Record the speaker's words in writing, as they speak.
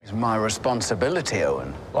It's my responsibility,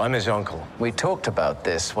 Owen. Well, I'm his uncle. We talked about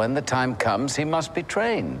this. When the time comes, he must be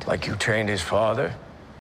trained. Like you trained his father?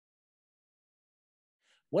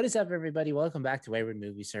 What is up, everybody? Welcome back to Wayward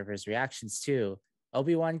Movie Servers reactions to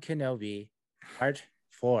Obi-Wan Kenobi, Part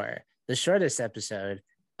 4, the shortest episode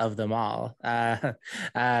of them all.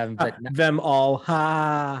 But them all.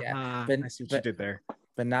 Ha! Yeah, ha. but- I see what but- you did there.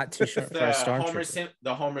 but not too short for a stormtrooper.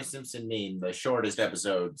 The Homer Simpson meme, the shortest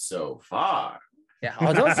episode so far. Yeah.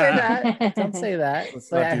 Oh, don't say that. Don't say that.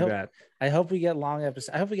 Let's But not do that. I hope we get long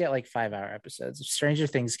episodes. I hope we get like 5-hour episodes. If Stranger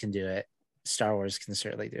Things can do it, Star Wars can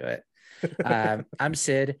certainly do it. I'm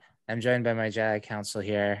Sid. I'm joined by my Jedi Council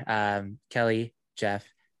here. Kelly, Jeff,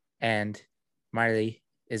 and Marley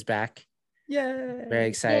is back. Yay! Very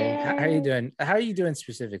exciting. Yay. How are you doing? How are you doing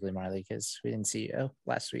specifically, Marley? Because we didn't see you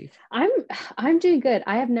last week. I'm doing good.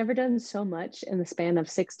 I have never done so much in the span of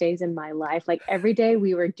 6 days in my life. Like every day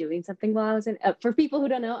we were doing something while I was in, for people who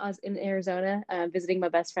don't know, I was in Arizona visiting my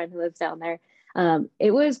best friend who lives down there.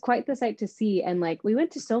 It was quite the sight to see. And like, we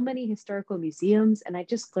went to so many historical museums and I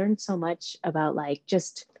just learned so much about like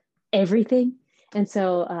just everything. And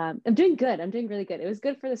so I'm doing good. I'm doing really good. It was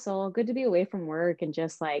good for the soul, good to be away from work and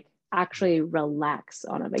just like actually relax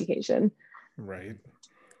on a vacation. Right.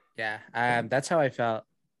 Yeah, that's how I felt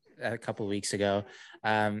a couple weeks ago.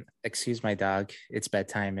 Excuse my dog. It's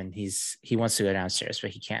bedtime and he wants to go downstairs,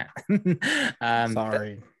 but he can't.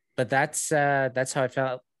 Sorry. But that's how I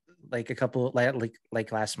felt like a couple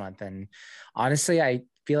like last month. And honestly, I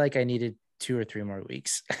feel like I needed 2 or 3 more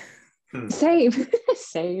weeks. Same.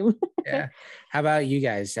 Same. Yeah. How about you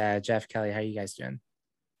guys, Jeff, Kelly? How are you guys doing?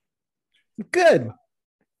 Good.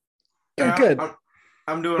 Good.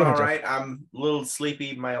 I'm doing Go ahead, all Jeff. right. I'm a little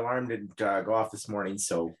sleepy. My alarm didn't go off this morning,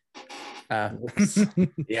 so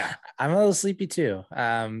yeah. I'm a little sleepy too.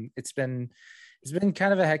 It's been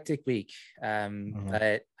kind of a hectic week.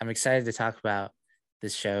 But I'm excited to talk about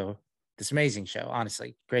this show, this amazing show.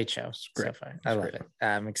 Honestly, great show so far. I love it.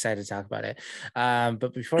 I'm excited to talk about it.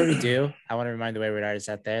 But before we do, I want to remind the Wayward artists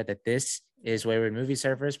out there that this is Wayward Movie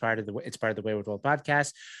Surfers, it's part of the Wayward World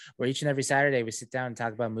podcast, where each and every Saturday we sit down and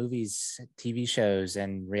talk about movies, TV shows,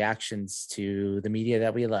 and reactions to the media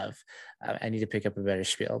that we love. I need to pick up a better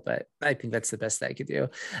spiel, but I think that's the best I could do.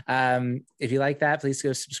 If you like that, please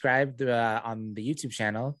go subscribe on the YouTube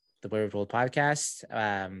channel, the Wayward World Podcast.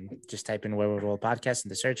 Just type in Wayward World Podcast in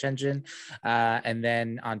the search engine. And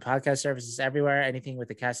then on podcast services everywhere, anything with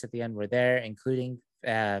the cast at the end, we're there, including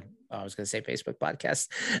I was going to say Facebook podcast.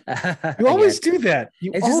 You always do that.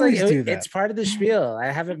 You It's just always like, do that. it's part of the spiel. I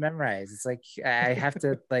have it memorized. It's like, I have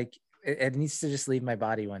to like, it needs to just leave my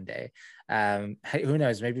body one day. Who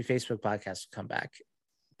knows? Maybe Facebook podcast will come back.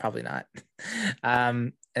 Probably not.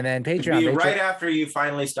 And then Patreon. Right after you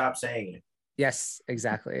finally stop saying it. Yes,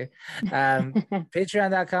 exactly.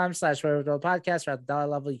 Patreon.com/Wayward Podcast. Or at the $1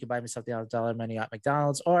 level, you can buy me something on the $1 menu at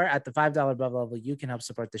McDonald's, or at the $5 above level, you can help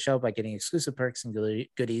support the show by getting exclusive perks and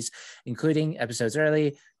goodies, including episodes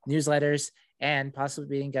early, newsletters, and possibly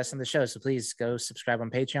being guests on the show. So please go subscribe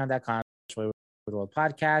on Patreon.com/Wayward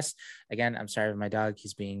Podcast. Again, I'm sorry for my dog.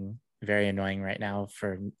 He's being very annoying right now.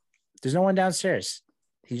 There's no one downstairs.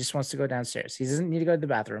 He just wants to go downstairs. He doesn't need to go to the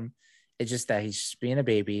bathroom. It's just that he's just being a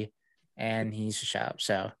baby. And he needs to shut up.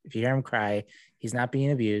 So if you hear him cry, he's not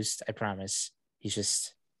being abused. I promise. He's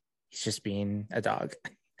just being a dog.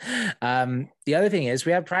 The other thing is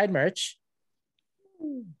we have Pride merch.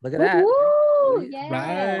 Look at that. Woo! Yeah.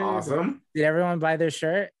 Right. Awesome. Did everyone buy their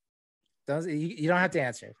shirt? You don't have to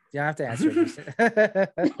answer. You don't have to answer.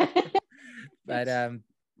 But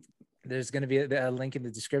there's going to be a link in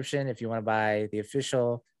the description if you want to buy the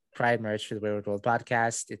official Pride merch for the Wayward World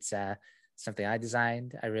Podcast. It's something I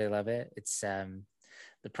designed. I really love it. It's the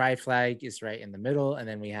pride flag is right in the middle, and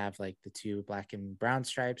then we have like the 2 black and brown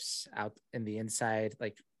stripes out in the inside,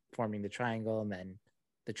 like forming the triangle, and then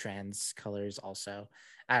the trans colors also.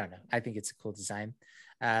 I don't know. I think it's a cool design.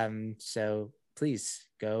 So please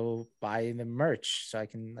go buy the merch so I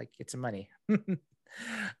can like get some money. All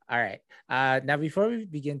right. Now before we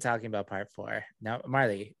begin talking about part 4, now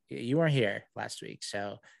Marley, you weren't here last week,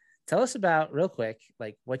 so tell us about real quick,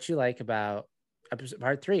 like what you like about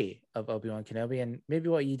part 3 of Obi-Wan Kenobi, and maybe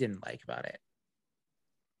what you didn't like about it.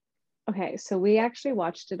 Okay, so we actually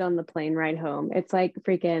watched it on the plane ride home. It's like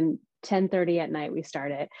freaking 10:30 at night we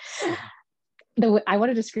started. I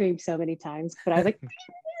wanted to scream so many times, but I was like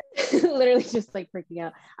literally just like freaking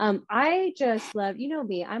out. I just love, you know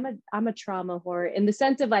me, I'm a trauma whore in the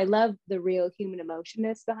sense of I love the real human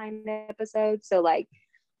emotionness behind the episode. So like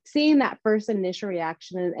seeing that first initial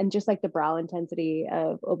reaction and just like the brow intensity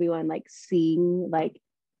of Obi-Wan, like seeing like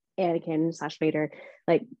Anakin / Vader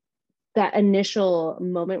like that initial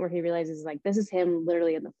moment where he realizes like this is him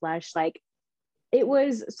literally in the flesh, like it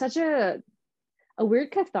was such a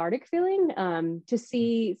weird cathartic feeling to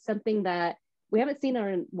see something that we haven't seen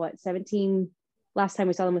on what 17 last time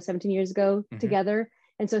we saw them was 17 years ago together.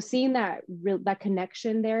 And so seeing that that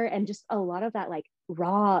connection there and just a lot of that like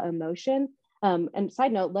raw emotion. And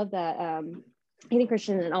side note, love that Hayden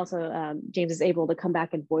Christian and also James is able to come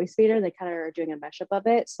back and voice Vader. They kind of are doing a mashup of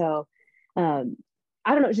it. So I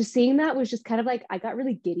don't know, just seeing that was just kind of like, I got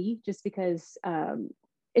really giddy just because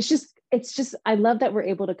it's just, I love that we're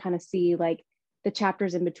able to kind of see like the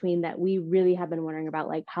chapters in between that we really have been wondering about,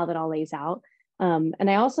 like how that all lays out. And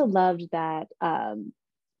I also loved that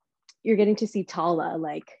you're getting to see Tala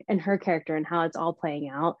like and her character and how it's all playing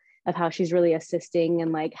out, of how she's really assisting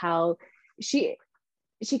and like how she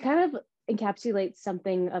kind of encapsulates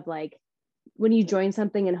something of like when you join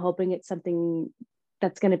something and hoping it's something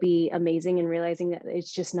that's going to be amazing and realizing that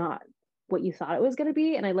it's just not what you thought it was going to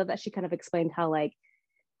be. And I love that she kind of explained how like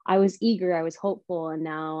I was eager, I was hopeful, and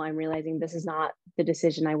now I'm realizing this is not the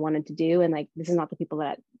decision I wanted to do, and like this is not the people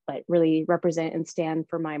that represent and stand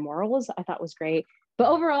for my morals. I thought was great. But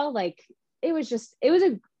overall, like it was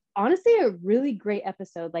honestly a really great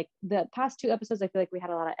episode. Like the past 2 episodes, I feel like we had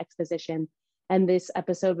a lot of exposition, and this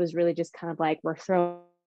episode was really just kind of like we're thrown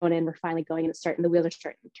in, we're finally going, and the wheels are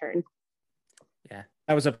starting to turn. Yeah,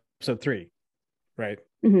 that was episode 3, right?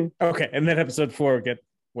 Mm-hmm. Okay, and then episode 4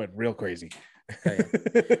 went real crazy. Oh,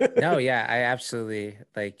 yeah. No, yeah, I absolutely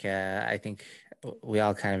like. I think we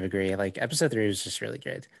all kind of agree. Like episode 3 was just really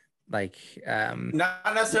good. Like,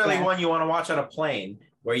 not necessarily one you want to watch on a plane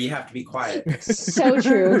where you have to be quiet. So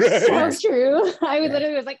true, so true. I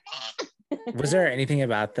literally was like. Was there anything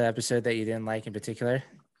about the episode that you didn't like in particular?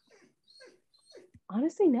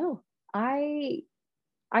 Honestly, no.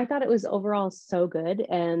 I thought it was overall so good,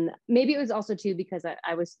 and maybe it was also too because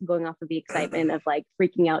I was going off of the excitement of like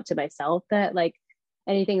freaking out to myself that like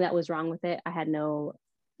anything that was wrong with it, I had no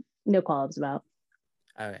qualms about.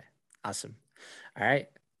 Okay, awesome. All right,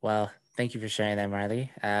 well, thank you for sharing that, Marley.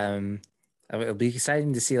 It'll be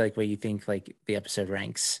exciting to see like what you think like the episode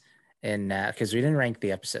ranks, and because we didn't rank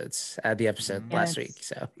the episode last week,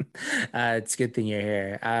 so it's a good thing you're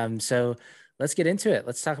here. So let's get into it.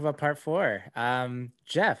 Let's talk about part 4.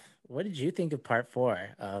 Jeff, what did you think of part 4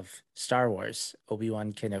 of Star Wars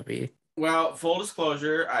Obi-Wan Kenobi? Well, full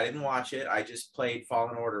disclosure, I didn't watch it. I just played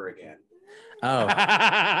Fallen Order again. Oh,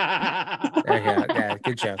 there you go. Yeah,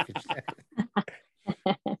 good joke.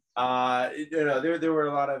 There were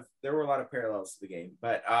a lot of parallels to the game,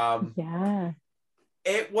 but yeah,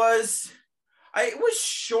 it was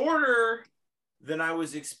shorter than I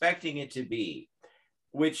was expecting it to be,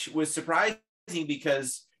 which was surprising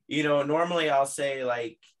because normally I'll say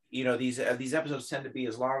like these episodes tend to be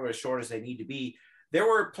as long or as short as they need to be. There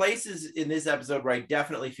were places in this episode where I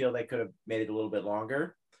definitely feel they could have made it a little bit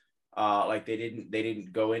longer. Like they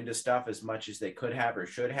didn't go into stuff as much as they could have or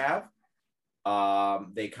should have.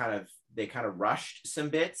 They kind of rushed some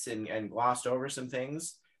bits and glossed over some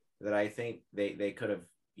things that I think they could have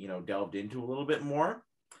delved into a little bit more.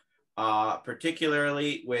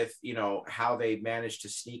 Particularly with how they managed to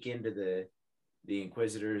sneak into the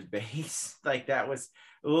Inquisitor's base. Like that was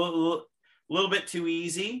a little bit too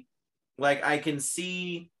easy. Like I can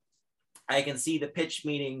see the pitch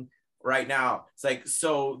meeting right now. It's like,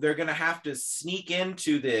 so they're gonna have to sneak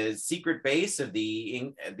into the secret base of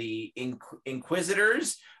the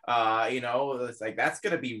Inquisitors. It's like that's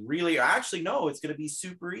gonna be really, actually no, it's gonna be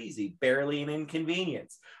super easy, barely an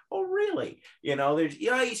inconvenience. Oh really?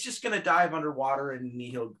 He's just gonna dive underwater and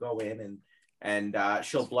he'll go in and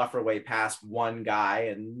she'll bluff her way past one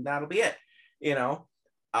guy and that'll be it.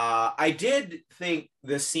 I did think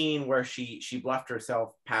the scene where she bluffed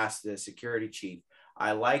herself past the security chief,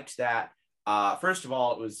 I liked that. First of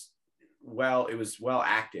all, it was well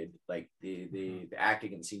acted. Like the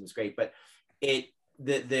acting in the scene was great, but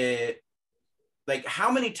like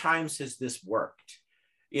how many times has this worked?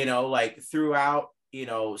 Like throughout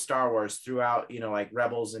Star Wars, throughout like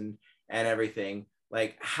Rebels and everything.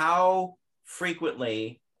 Like how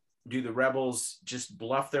frequently do the rebels just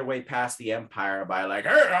bluff their way past the Empire by like,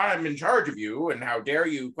 hey, I'm in charge of you, and how dare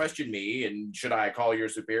you question me, and should I call your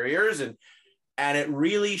superiors? And it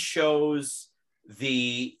really shows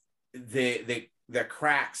the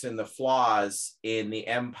cracks and the flaws in the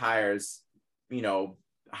Empire's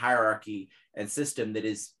hierarchy and system that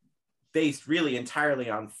is based really entirely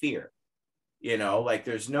on fear. Like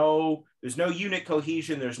there's no unit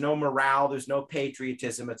cohesion, there's no morale, there's no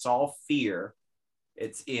patriotism, it's all fear.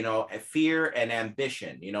 It's fear and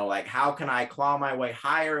ambition. Like how can I claw my way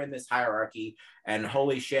higher in this hierarchy, and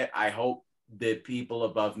holy shit, I hope the people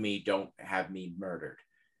above me don't have me murdered,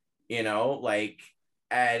 you know, like,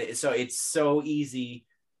 and so it's so easy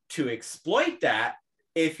to exploit that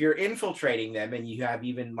if you're infiltrating them and you have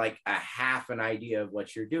even like a half an idea of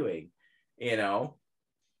what you're doing, you know.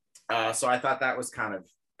 So I thought that was kind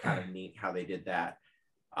of neat how they did that.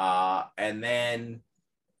 And then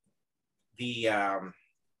the of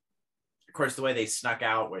course the way they snuck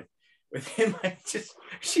out with him, like, just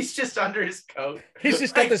she's just under his coat. He's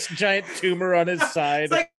just got this giant tumor on his side.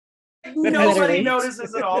 It's like nobody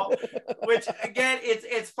notices at all. Which again,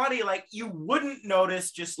 it's funny. Like, you wouldn't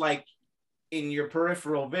notice just like in your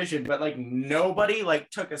peripheral vision, but like nobody like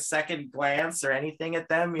took a second glance or anything at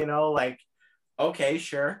them. You know, like, okay,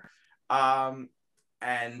 sure. And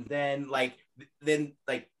then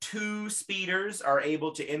two speeders are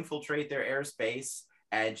able to infiltrate their airspace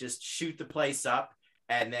and just shoot the place up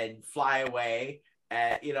and then fly away.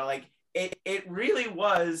 And, you know, like it really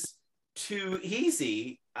was too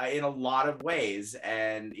easy in a lot of ways.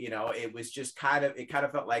 And, you know, it was just kind of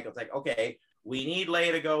felt like, it's like, okay, we need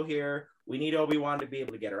Leia to go here. We need Obi-Wan to be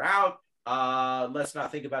able to get her out. Let's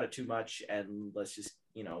not think about it too much. And let's just,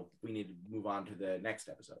 you know, we need to move on to the next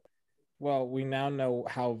episode. Well, we now know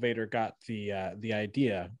how Vader got the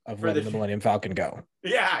idea of letting the Millennium Falcon go.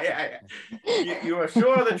 Yeah. You are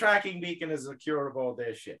sure the tracking beacon is a cure of all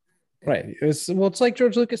this shit. Right. It's like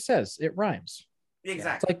George Lucas says, it rhymes.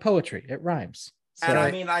 Exactly. It's like poetry. It rhymes. So, and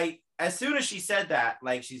I mean, as soon as she said that,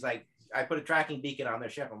 like, she's like, I put a tracking beacon on their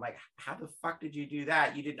ship. I'm like, how the fuck did you do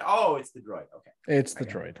that? You didn't. Oh, it's the droid. Okay. It's the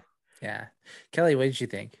droid. Yeah. Kelly, what did you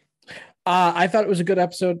think? I thought it was a good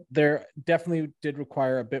episode. There definitely did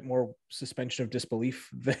require a bit more suspension of disbelief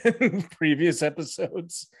than previous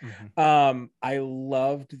episodes. Mm-hmm. I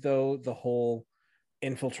loved, though, the whole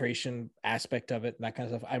infiltration aspect of it and that kind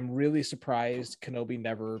of stuff. I'm really surprised Kenobi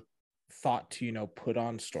never thought to, you know, put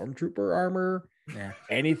on stormtrooper armor,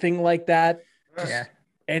 anything like that.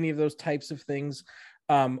 Any of those types of things.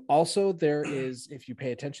 Also, there is, if you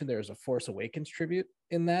pay attention, there is a Force Awakens tribute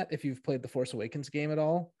in that. If you've played the Force Awakens game at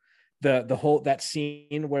all, the whole that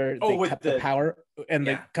scene where they cut the power and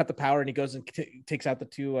they cut the power and he goes and takes out the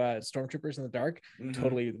two stormtroopers in the dark,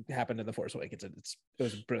 totally happened in the Force Awakens. It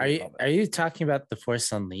was brilliant. Are you talking about the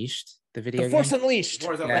Force Unleashed, the video game? Force Unleashed.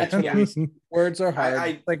 Words are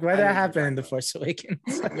hard. Like, why that happened in the Force Awakens?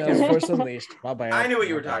 No, Force Unleashed. I knew what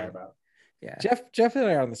you were talking about. Yeah, Jeff and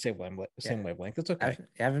I are on the same wavelength. It's okay.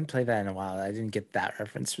 I haven't played that in a while. I didn't get that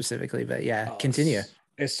reference specifically, but continue.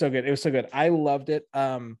 It's so good. It was so good. I loved it.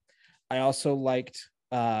 I also liked,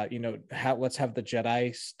 let's have the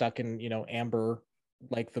Jedi stuck in, amber,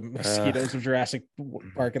 like the mosquitoes of Jurassic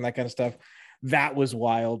Park and that kind of stuff. That was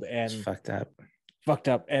wild and it's fucked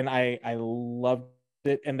up. And I loved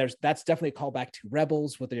it. And that's definitely a callback to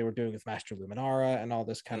Rebels, what they were doing with Master Luminara and all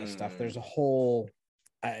this kind of stuff. There's a whole,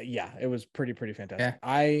 it was pretty fantastic. Yeah.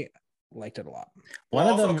 I liked it a lot.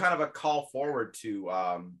 Also kind of a call forward to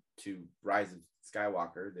Rise of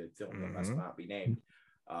Skywalker, the film that must not be named.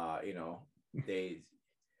 They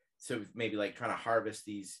maybe like trying to harvest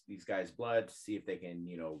these guys' blood to see if they can,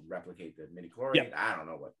 replicate the midichlorian. Yep. I don't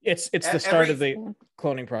know what. It's the start of the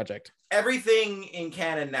cloning project. Everything in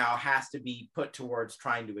canon now has to be put towards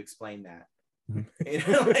trying to explain that.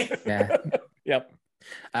 Yep.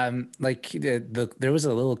 There was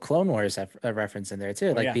a little Clone Wars reference in there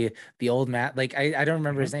too, like the old man. Like I don't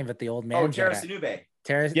remember his name, but the old man. Oh, Tara Sinube.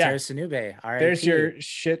 Tara Sinube. There's your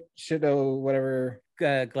shitto whatever.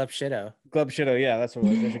 Glub Shitto. Yeah, that's what it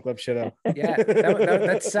was. There's your Glub Shitto. Yeah,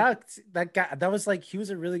 that sucked. That guy, that was like, he was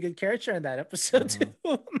a really good character in that episode too.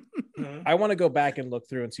 I want to go back and look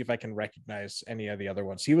through and see if I can recognize any of the other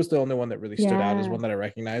ones. He was the only one that really stood out as one that I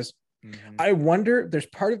recognized. I wonder, there's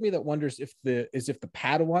part of me that wonders if the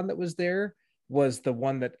Padawan that was there was the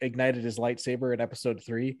one that ignited his lightsaber in episode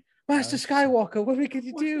 3. Master Skywalker, what could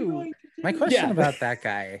you do? My question about that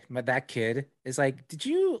guy, that kid, is like, did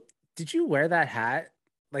you wear that hat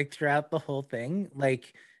like throughout the whole thing?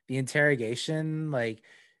 Like the interrogation, like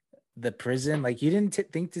the prison, like you didn't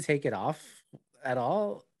think to take it off at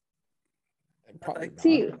all? Probably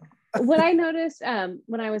See, what I noticed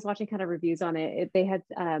when I was watching kind of reviews on it, they had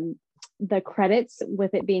the credits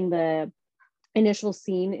with it being the initial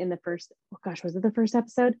scene in the first, was it the first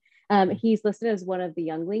episode? He's listed as one of the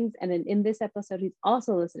younglings, and then in this episode he's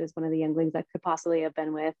also listed as one of the younglings that could possibly have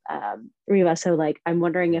been with Reva. So like I'm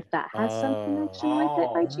wondering if that has some connection with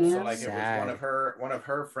it by chance. So like it was one of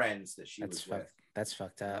her friends that she was with. That's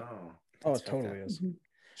fucked up. Oh, it totally is.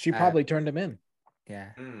 She probably turned him in.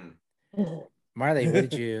 Yeah. Marley, what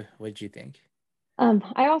did you think?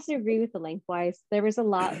 I also agree with the lengthwise. There was a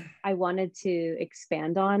lot I wanted to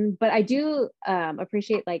expand on, but I do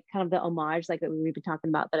appreciate like kind of the homage like that we've been talking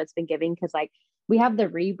about that it's been giving, because like we have the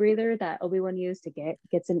rebreather that Obi-Wan used to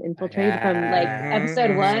gets an infiltrate from like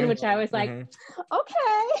episode 1, which I was like, okay.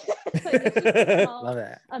 Like, it's just small Love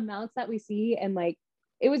that. amounts that we see, and like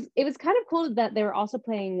it was kind of cool that they were also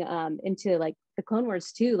playing into like the Clone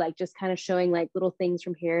Wars too, like just kind of showing like little things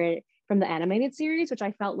from here from the animated series, which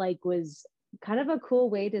I felt like was kind of a cool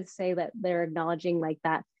way to say that they're acknowledging like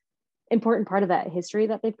that important part of that history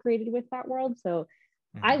that they've created with that world. So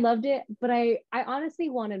I loved it, but I honestly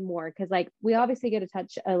wanted more, because like we obviously get to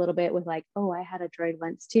touch a little bit with like, oh, I had a droid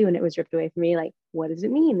once too and it was ripped away from me. Like, what does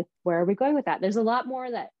it mean? Where are we going with that? There's a lot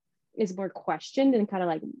more that is more questioned and kind of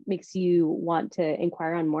like makes you want to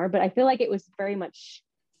inquire on more. But I feel like it was very much,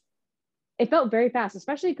 it felt very fast,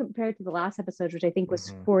 especially compared to the last episode, which I think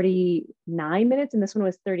was 49 minutes, and this one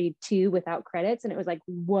was 32 without credits, and it was like,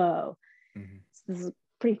 whoa, this is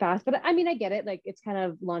pretty fast. But I mean, I get it, like it's kind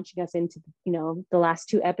of launching us into, you know, the last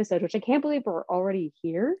 2 episodes, which I can't believe we're already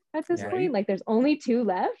here at this point. Like there's only 2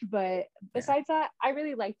 left, but besides that, I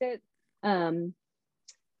really liked it.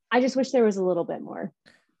 I just wish there was a little bit more.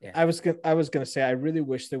 I was gonna say, I really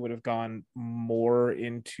wish they would have gone more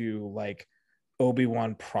into like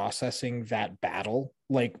Obi-Wan processing that battle,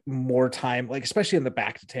 like more time, like especially in the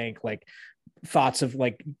back to tank, like thoughts of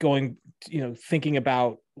like going, you know, thinking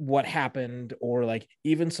about what happened, or like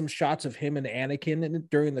even some shots of him and Anakin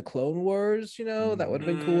during the Clone Wars, you know, that would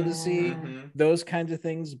have been cool to see, those kinds of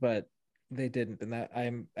things, but they didn't, and that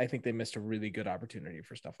I think they missed a really good opportunity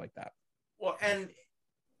for stuff like that. Well, and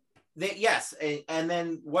and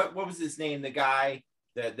then what was his name? The guy,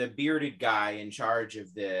 the bearded guy in charge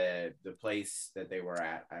of the place that they were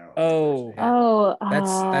at. I don't know.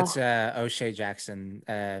 That's O'Shea Jackson,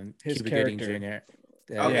 his Cuba character. Gooding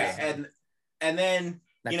Jr. Okay, and then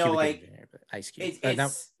not you know, Cuba like Gooding Jr., but Ice Cube.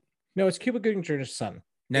 No, it's Cuba Gooding Jr.'s son.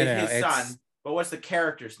 No, his son. But what's the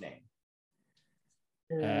character's name?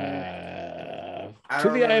 To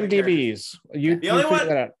the IMDb's.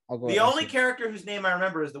 The only character whose name I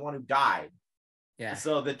remember is the one who died. Yeah.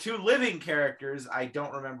 So the 2 living characters, I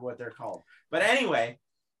don't remember what they're called. But anyway,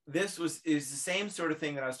 this is the same sort of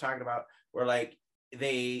thing that I was talking about, where like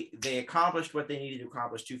they accomplished what they needed to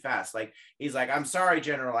accomplish too fast. Like he's like, "I'm sorry,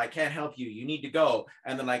 General, I can't help you. You need to go."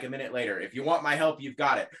 And then like a minute later, "If you want my help, you've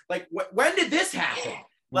got it." Like when did this happen?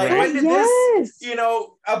 Like when did this, you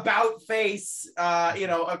know, about face, you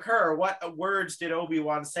know, occur? What words did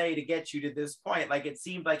Obi-Wan say to get you to this point? Like it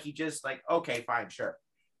seemed like he just like, okay, fine, sure.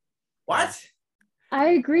 What?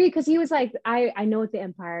 I agree, because he was like, I know what the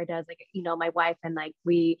Empire does, like, you know, my wife and like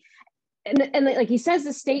we, and like he says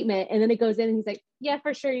the statement, and then it goes in, and he's like, "Yeah,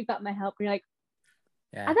 for sure, you got my help." And you're like,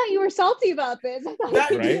 I thought you were salty about this. I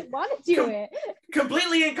thought you didn't want to do it.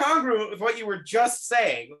 Completely incongruent with what you were just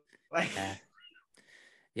saying. Like.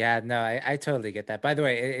 Yeah, no, I totally get that. By the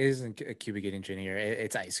way, it isn't Cuba Gooding Jr.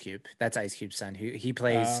 It's Ice Cube. That's Ice Cube's son. He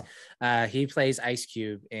plays Ice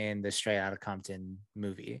Cube in the Straight Outta Compton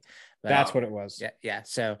movie. But, that's what it was. Yeah.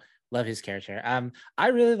 So love his character. I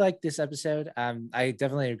really like this episode. I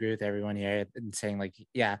definitely agree with everyone here in saying like,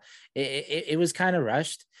 yeah, it was kind of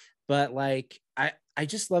rushed, but like I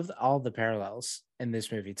just loved all the parallels in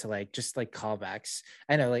this movie to like just like callbacks.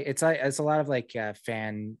 I know like it's a lot of like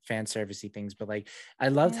fan servicey things, but like I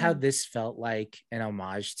loved how this felt like an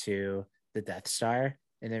homage to the Death Star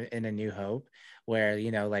in a New Hope, where,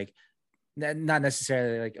 you know, like not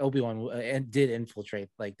necessarily like Obi-Wan did infiltrate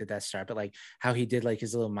like the Death Star, but like how he did like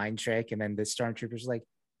his little mind trick, and then the stormtroopers like,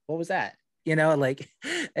 what was that? You know, like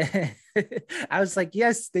I was like,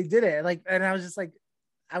 yes, they did it. Like, and I was just like,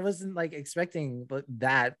 I wasn't like expecting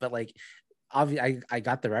that, but like obviously I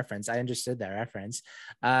got the reference. I understood that reference.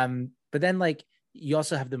 But then like you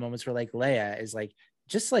also have the moments where like Leia is like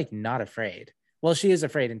just like not afraid. Well, she is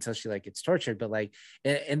afraid until she like gets tortured, but like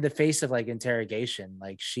in the face of like interrogation,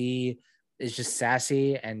 like she is just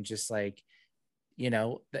sassy and just like, you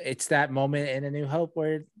know, it's that moment in A New Hope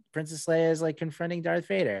where Princess Leia is like confronting Darth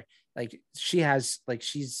Vader. Like she's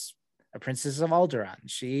a princess of Alderaan.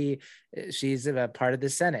 She's a part of the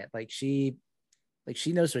Senate. Like she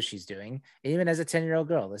knows what she's doing. Even as a 10-year-old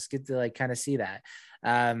girl, let's get to like kind of see that.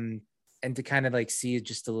 And to kind of like see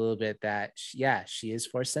just a little bit that she is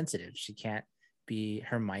force sensitive.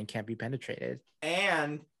 Her mind can't be penetrated.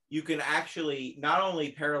 And you can actually not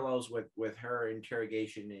only parallels with her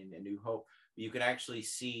interrogation in A New Hope, but you can actually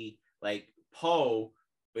see like Poe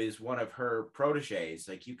is one of her proteges.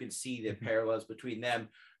 Like you can see the parallels between them,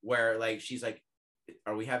 where like she's like,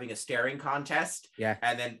 are we having a staring contest? Yeah.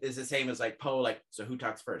 And then it's the same as like Poe, like, so who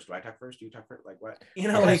talks first? Do I talk first? Do you talk first? Like what?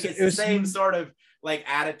 Like it's the same sort of like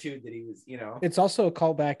attitude that he was, It's also a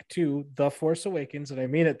callback to The Force Awakens, and I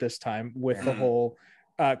mean it this time with the whole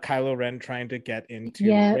Kylo Ren trying to get into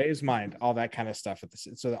Rey's mind, all that kind of stuff.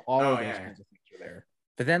 So all of those kinds of things are there.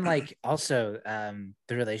 But then, like, also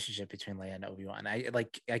the relationship between Leia and Obi-Wan,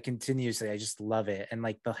 I continuously, I just love it, and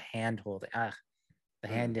like the hand holding,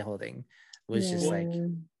 hand holding was just like,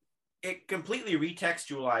 it completely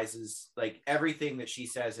retextualizes like everything that she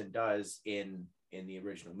says and does in the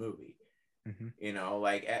original movie.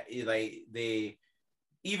 Like the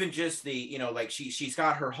even just the like she's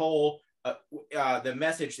got her whole the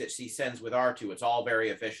message that she sends with R2, it's all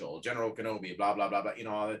very official, General Kenobi, blah blah blah blah,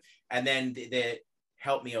 and then the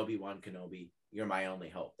help me, Obi-Wan Kenobi, you're my only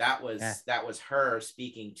hope. That was her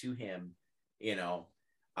speaking to him,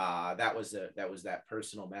 that was that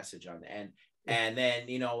personal message on the end. And then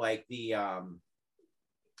like the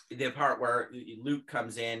part where Luke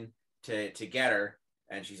comes in to get her,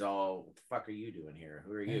 and she's all, what the fuck are you doing here?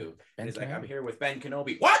 Who are you? And he's like, I'm here with Ben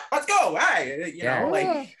Kenobi. What? Let's go. Hey,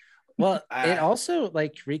 like. Well, it also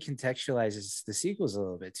like recontextualizes the sequels a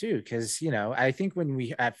little bit too, because I think when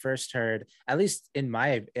we at first heard, at least in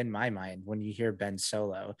my mind, when you hear Ben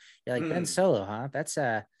Solo, you're like, Ben Solo, huh? That's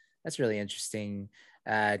really interesting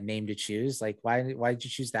name to choose. Like, why did you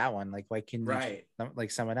choose that one? Like, why couldn't you like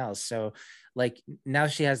someone else? So like now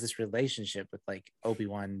she has this relationship with like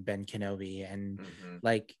Obi-Wan, Ben Kenobi, and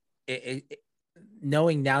like it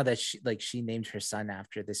knowing now that she named her son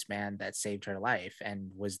after this man that saved her life and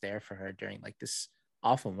was there for her during like this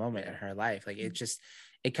awful moment in her life, like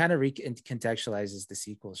it kind of recontextualizes the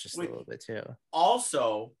sequels just a little bit too.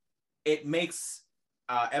 Also, it makes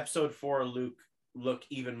episode 4 Luke look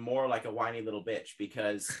even more like a whiny little bitch,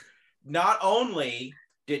 because not only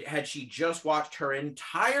had she just watched her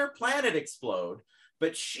entire planet explode,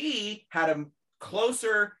 but she had a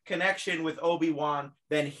closer connection with Obi-Wan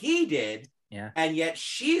than he did. Yeah. And yet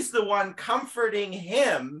she's the one comforting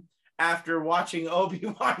him after watching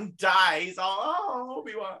Obi-Wan die. He's all, oh,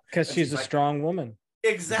 Obi-Wan. Because she's a strong woman.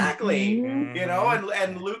 Exactly.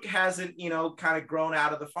 And Luke hasn't, kind of grown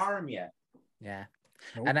out of the farm yet. Yeah.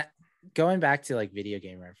 Nope. And going back to like video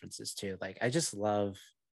game references too, like I just love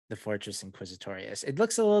the Fortress Inquisitorius. It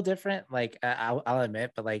looks a little different, like I'll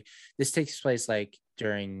admit, but like this takes place like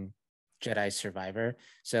during Jedi Survivor,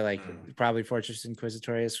 so like probably Fortress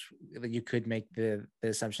Inquisitorius, you could make the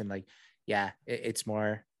assumption like it's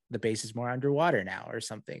more, the base is more underwater now or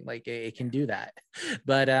something, like it can do that.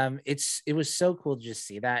 But it was so cool to just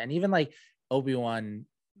see that. And even like Obi-Wan,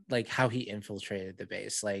 like how he infiltrated the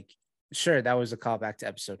base, like sure, that was a callback to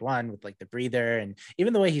episode 1 with like the breather, and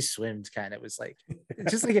even the way he swimmed kind of was like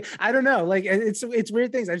just like I don't know, like it's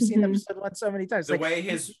weird things. I've seen episode 1 so many times, the like, way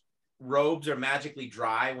his robes are magically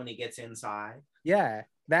dry when he gets inside. Yeah,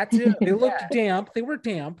 that too. They looked damp. They were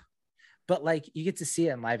damp. But like you get to see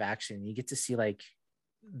it in live action. You get to see like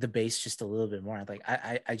the base just a little bit more. Like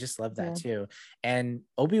I just love that too. And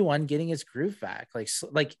Obi-Wan getting his groove back.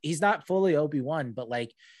 Like he's not fully Obi-Wan, but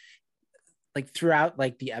like throughout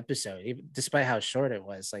like the episode, despite how short it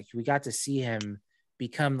was, like we got to see him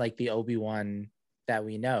become like the Obi-Wan that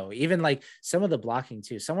we know. Even like some of the blocking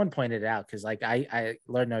too, someone pointed out, because like I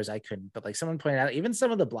Lord knows I couldn't, but like someone pointed out even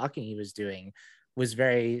some of the blocking he was doing was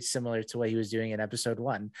very similar to what he was doing in episode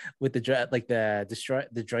 1 with the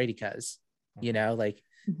droidicas, like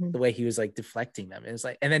the way he was like deflecting them. It was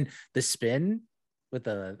like, and then the spin with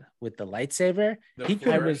the lightsaber,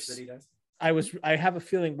 I have a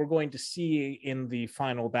feeling we're going to see in the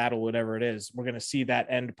final battle, whatever it is, we're going to see that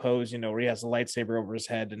end pose, where he has a lightsaber over his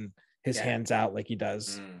head and his hands out like he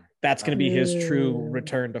does. That's going to be his true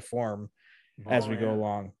return to form as we go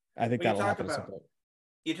along. I think that'll happen.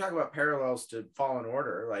 You talk about parallels to Fallen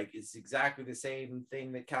Order, like it's exactly the same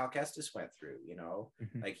thing that Cal Kestis went through,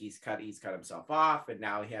 like he's cut himself off, and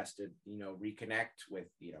now he has to, reconnect with,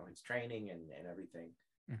 his training and everything.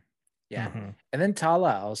 Yeah. And then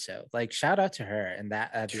Tala also, like shout out to her and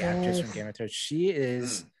that the actress from Game of Thrones. She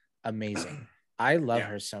is amazing. I love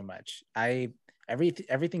her so much.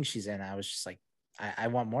 Everything she's in, I was just like, I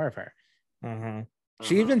want more of her.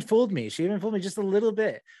 She even fooled me. She even fooled me just a little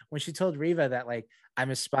bit when she told Reva that like I'm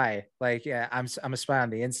a spy. Like I'm a spy on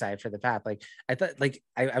the inside for the path. Like I thought, like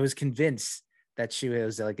I was convinced that she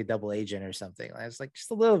was like a double agent or something. I was like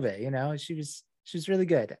just a little bit, She was really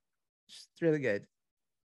good. She's really good.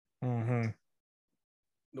 The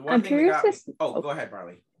one thing that got me... go ahead,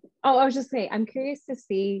 Marley. I was just saying, I'm curious to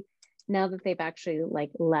see now that they've actually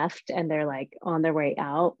like left and they're like on their way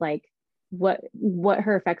out, like what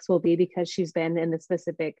her effects will be, because she's been in the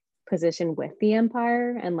specific position with the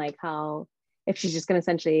Empire, and like how if she's just going to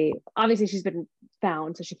essentially, obviously she's been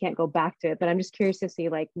found, so she can't go back to it. But I'm just curious to see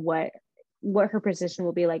like what her position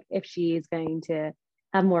will be like, if she's going to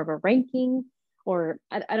have more of a ranking, or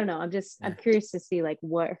I don't know. I'm curious to see like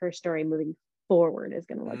what her story moving forward is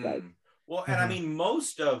going to look like. Well, and I mean,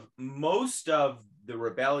 most of the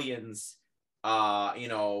rebellions,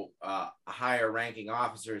 higher ranking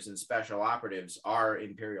officers and special operatives are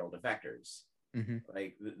Imperial defectors.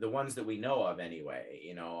 Like the ones that we know of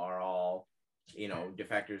anyway, are all,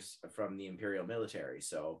 defectors from the Imperial military.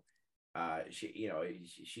 So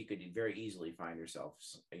she could very easily find herself,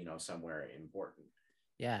 somewhere important.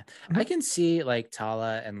 Yeah, I can see like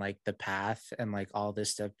Tala and like the path and like all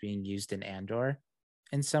this stuff being used in Andor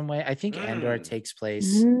in some way. I think Andor takes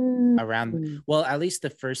place around, well, at least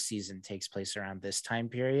the first season takes place around this time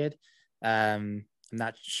period. I'm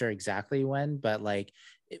not sure exactly when, but like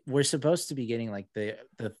we're supposed to be getting like the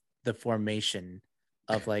formation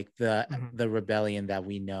of like the rebellion that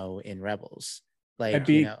we know in Rebels. Like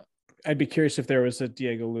I'd be curious if there was a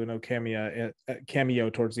Diego Luna cameo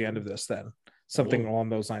towards the end of this. Then something along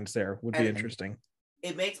those lines there would be interesting.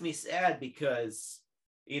 It makes me sad because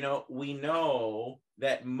we know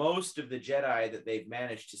that most of the Jedi that they've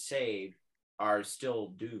managed to save are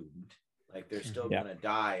still doomed. Like they're still going to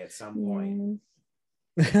die at some point.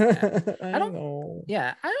 I don't know.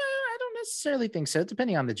 Yeah, I don't necessarily think so.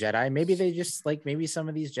 Depending on the Jedi, maybe they just like, maybe some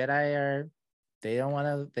of these Jedi are, they don't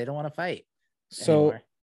want to fight. So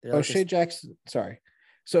O'Shea Jackson,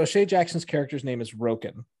 So O'Shea Jackson's character's name is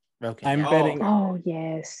Roken. I'm betting. Oh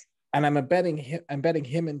yes. And I'm betting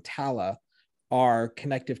him and Tala are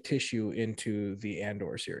connective tissue into the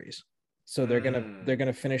Andor series. So they're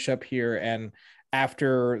gonna finish up here, and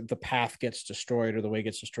after the path gets destroyed or the way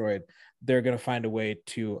gets destroyed, they're gonna find a way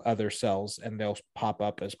to other cells, and they'll pop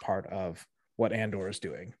up as part of what Andor is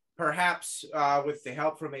doing. Perhaps with the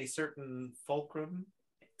help from a certain fulcrum.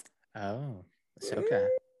 Oh, Ahsoka.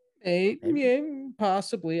 Yeah,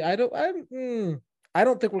 possibly. I don't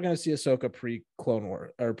think we're going to see Ahsoka pre-Clone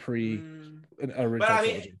War or original. But I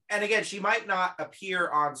mean, and again, she might not appear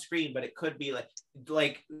on screen, but it could be like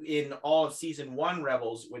in all of season 1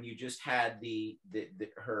 Rebels, when you just had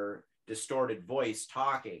her distorted voice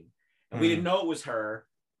talking, and we didn't know it was her.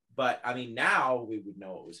 But I mean, now we would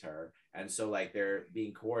know it was her, and so like they're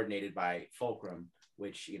being coordinated by Fulcrum,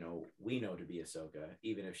 which we know to be Ahsoka,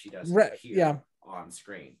 even if she doesn't appear on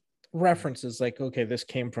screen. References like, okay, this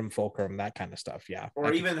came from Fulcrum, that kind of stuff. Yeah.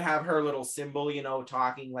 Or even have her little symbol,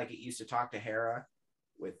 talking like it used to talk to Hera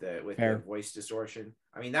with the voice distortion.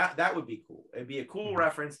 I mean, that would be cool. It'd be a cool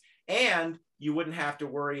reference, and you wouldn't have to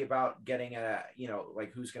worry about getting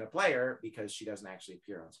like who's going to play her, because she doesn't actually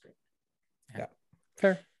appear on screen. Yeah.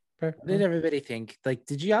 Fair. What did everybody think? Like,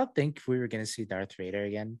 did y'all think we were going to see Darth Vader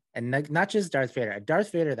again? And not just Darth Vader, a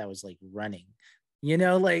Darth Vader that was like running.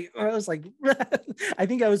 Like I was like, I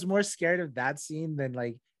think I was more scared of that scene than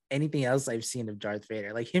like anything else I've seen of Darth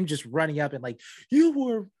Vader. Like him just running up and like, you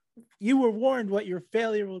were warned what your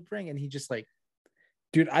failure will bring, and he just like,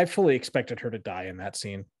 dude, I fully expected her to die in that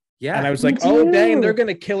scene. Yeah, and I was like, oh dang, they're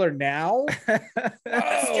gonna kill her now.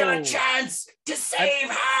 Still a chance to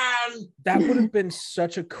save her. That would have been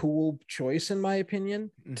such a cool choice, in my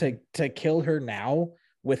opinion, to kill her now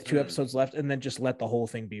with 2 episodes left, and then just let the whole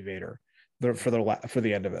thing be Vader for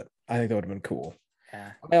the end of it. I think that would have been cool.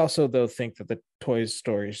 Yeah. I also though think that the Toy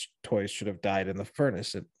Story toys should have died in the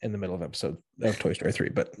furnace in the middle of episode of Toy Story 3.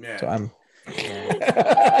 But so I'm.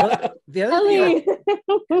 Well, the other thing,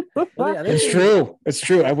 it's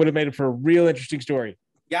true. I would have made it for a real interesting story.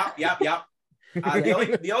 Yep.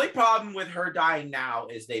 The only problem with her dying now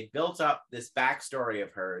is they built up this backstory of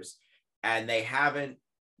hers, and they haven't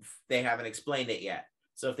explained it yet.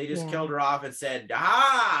 So if they just killed her off and said,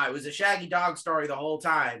 it was a Shaggy Dog story the whole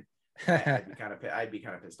time, I'd be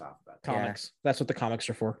kind of pissed off about that. Comics. That's what the comics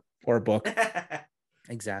are for, or a book.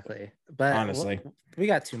 Exactly. But honestly, we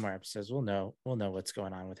got 2 more episodes. We'll know what's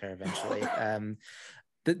going on with her eventually.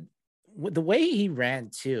 The way he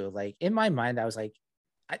ran too, like in my mind, I was like,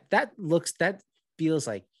 that feels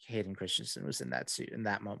like Hayden Christensen was in that suit in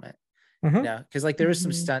that moment. Because like there was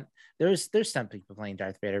some stunt, there's stunt people playing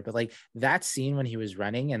Darth Vader, but like that scene when he was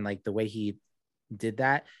running and like the way he did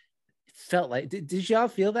that felt like, did y'all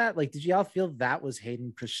feel that? Like, did y'all feel that was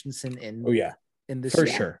Hayden Christensen in this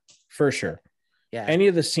for sure. Yeah. Any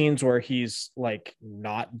of the scenes where he's like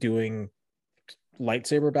not doing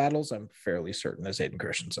lightsaber battles, I'm fairly certain is Hayden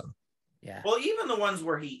Christensen. Yeah. Well, even the ones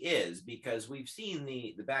where he is, because we've seen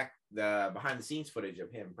the behind the scenes footage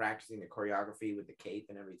of him practicing the choreography with the cape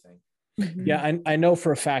and everything. Yeah, I know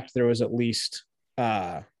for a fact there was at least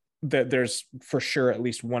there's for sure at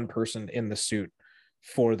least one person in the suit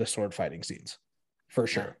for the sword fighting scenes, for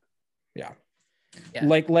sure. Yeah.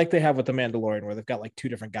 Like they have with the Mandalorian, where they've got like two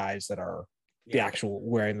different guys that are the actual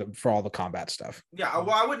wearing them for all the combat stuff. Yeah,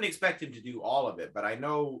 well, I wouldn't expect him to do all of it, but I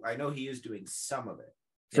know he is doing some of it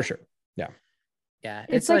for sure. Yeah.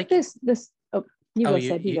 It's like this. Oh,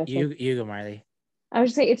 you go, Marley. I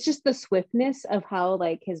would say it's just the swiftness of how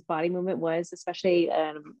like his body movement was, especially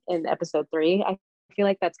in episode 3. I feel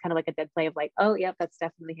like that's kind of like a dead play of like, oh, yep, that's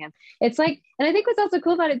definitely him. It's like, and I think what's also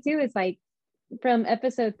cool about it too is like from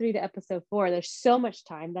episode 3 to episode 4, there's so much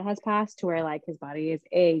time that has passed to where like his body is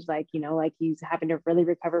aged, like, you know, like he's having to really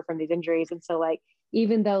recover from these injuries. And so like,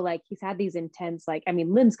 even though like he's had these intense, like, I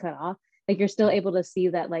mean, limbs cut off, like you're still able to see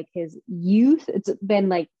that like his youth, it's been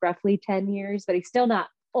like roughly 10 years, but he's still not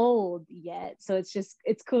old yet. So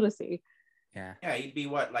it's cool to see. Yeah. Yeah, he'd be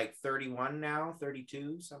what, like 31 now,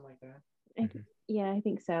 32, something like that. Yeah, I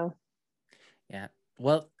think so. Yeah.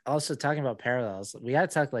 Well, also talking about parallels, we got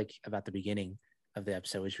to talk like about the beginning of the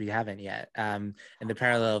episode, which we haven't yet. And the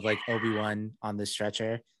parallel of like Obi-Wan on the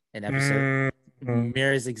stretcher in episode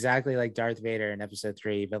mirrors exactly like Darth Vader in episode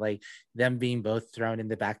 3, but like them being both thrown in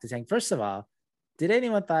the back to tank. First of all, did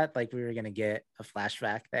anyone thought like we were gonna get a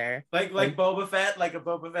flashback there? Like Boba Fett, like a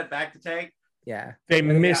Boba Fett back to tank? Yeah. They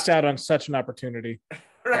missed out on such an opportunity.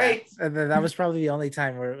 Right. Yeah. And then that was probably the only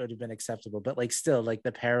time where it would have been acceptable. But like still, like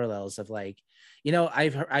the parallels of like, you know,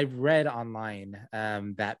 I've read online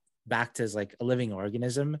that Bacta is like a living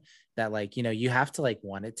organism that like, you know, you have to like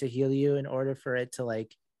want it to heal you in order for it to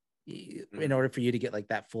like, in order for you to get like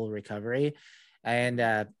that full recovery.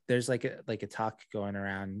 And there's like a talk going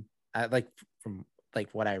around like from like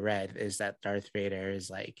what I read is that Darth Vader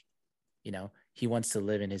is like, you know, he wants to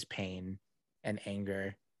live in his pain and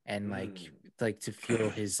anger and like to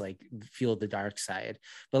feel the dark side.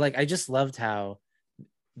 But like I just loved how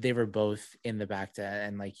they were both in the Bacta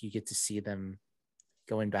and like you get to see them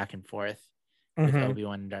going back and forth with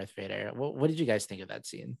Obi-Wan and Darth Vader. What did you guys think of that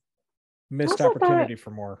scene? Missed opportunity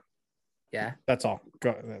for more. Yeah, that's all.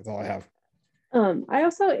 That's all I have. I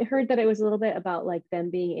also heard that it was a little bit about like them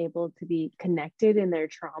being able to be connected in their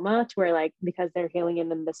trauma to where like, because they're healing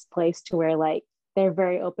in this place to where like they're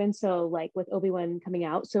very open. So like with Obi-Wan coming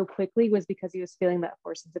out so quickly was because he was feeling that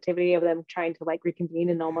force sensitivity of them trying to like reconvene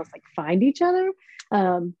and almost like find each other.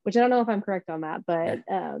 Which I don't know if I'm correct on that, but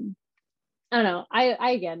I don't know.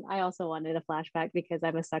 I also wanted a flashback because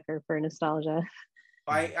I'm a sucker for nostalgia.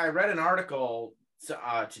 I read an article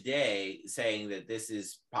today saying that this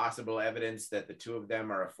is possible evidence that the two of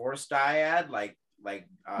them are a force dyad, like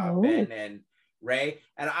Ben and Rey.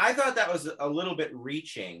 And I thought that was a little bit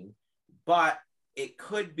reaching, but it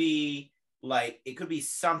could be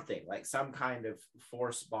something like some kind of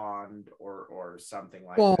force bond or something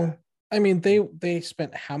like that. I mean, they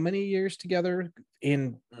spent how many years together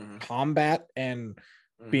in combat and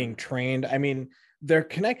being trained? I mean, they're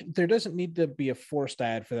connected. There doesn't need to be a force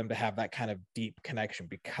dyad for them to have that kind of deep connection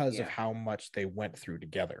because of how much they went through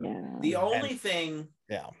together. Yeah. The only thing,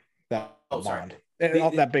 that bond,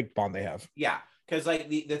 that big bond they have. Yeah, because like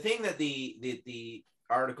the thing that the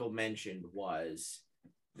article mentioned was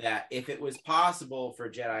that if it was possible for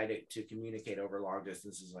Jedi to communicate over long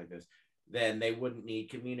distances like this, then they wouldn't need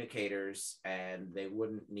communicators and they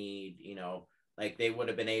wouldn't need, you know, like they would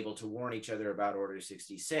have been able to warn each other about Order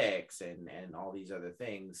 66 and all these other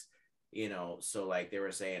things, you know. So like they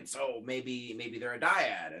were saying, so maybe they're a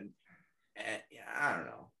dyad, and I don't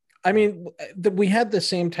know. I mean, we had the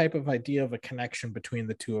same type of idea of a connection between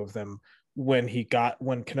the two of them when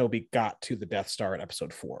Kenobi got to the Death Star in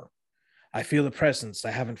episode 4. I feel the presence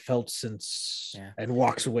I haven't felt since, and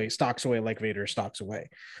stalks away like Vader stalks away.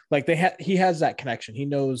 Like he has that connection. He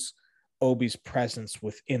knows Obi's presence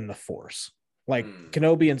within the Force. Like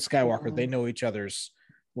Kenobi and Skywalker, they know each other's,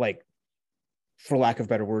 like, for lack of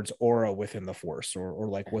better words, aura within the Force, or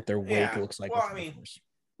like what their wake looks like. Well, I mean,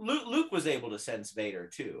 Luke was able to sense Vader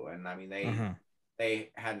too, and I mean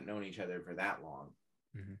they hadn't known each other for that long,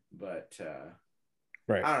 but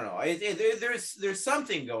right. I don't know. There's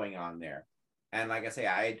something going on there, and like I say,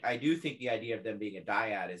 I do think the idea of them being a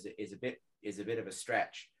dyad is a bit of a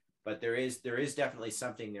stretch, but there is definitely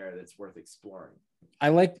something there that's worth exploring. I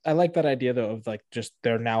like that idea though of like just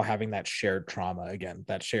they're now having that shared trauma again,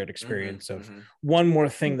 that shared experience of one more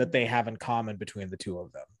thing that they have in common between the two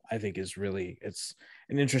of them. I think it's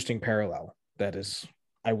an interesting parallel that is.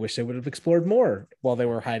 I wish they would have explored more while they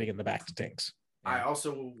were hiding in the back to tanks. I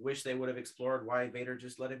also wish they would have explored why Vader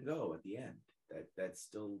just let him go at the end. That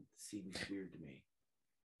still seems weird to me.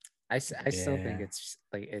 I still think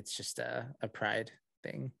it's just a pride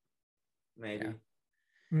thing. Maybe.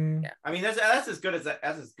 Yeah. I mean, that's as good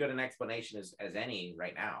an explanation as any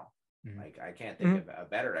right now. Mhm. Like, I can't think of a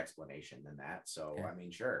better explanation than that. So, I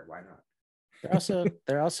mean, sure, why not?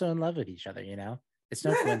 They're also in love with each other, you know. It's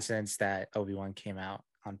no coincidence that Obi-Wan came out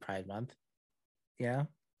on Pride Month. You know,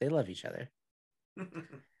 they love each other.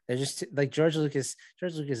 They're just like George Lucas.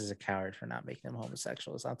 George Lucas is a coward for not making them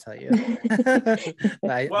homosexuals. I'll tell you.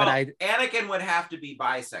 Anakin would have to be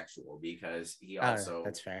bisexual because he also.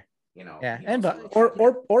 That's fair. You know. Yeah,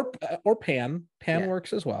 or Pan. Pan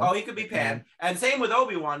works as well. Oh, he could be Pan, and same with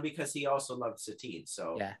Obi-Wan because he also loved Satine.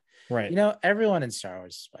 So yeah, right. You know, everyone in Star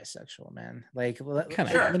Wars is bisexual, man. Like,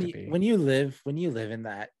 when you live in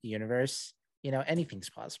that universe, you know, anything's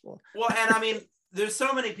possible. Well, and I mean, there's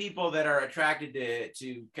so many people that are attracted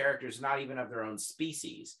to characters not even of their own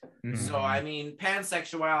species. Mm-hmm. So I mean,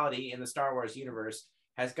 pansexuality in the Star Wars universe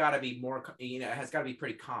has got to be more, has got to be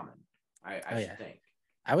pretty common. I should think.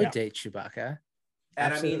 I would date Chewbacca.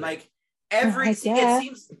 And absolutely. I mean, like it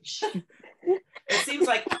seems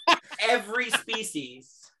like every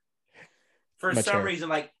species, for some reason,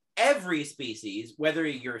 like every species, whether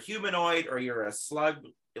you're humanoid or you're a slug,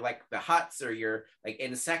 like the Hutts, or you're like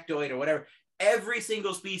insectoid or whatever, every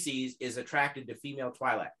single species is attracted to female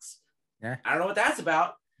Twi'leks. Yeah. I don't know what that's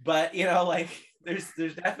about, but you know, like there's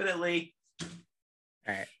definitely.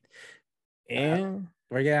 All right. And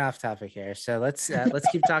we're getting off topic here, so let's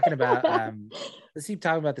keep talking about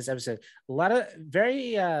this episode. A lot of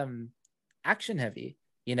very action heavy,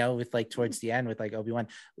 you know, with like towards the end with like Obi-Wan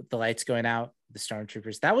with the lights going out, the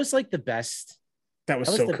stormtroopers. That was like the best. That was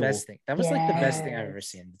so the cool. Best thing. That was like the best thing I've ever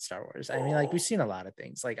seen in Star Wars. I mean, like we've seen a lot of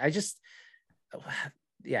things. Like I just.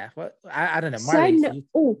 Well, I don't know. Marley,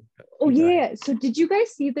 yeah. So did you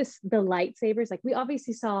guys see the lightsabers? Like we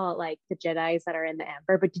obviously saw like the Jedis that are in the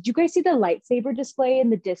Amber, but did you guys see the lightsaber display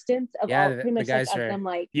in the distance of all pretty much like of them?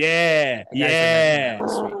 Like it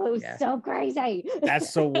was so crazy.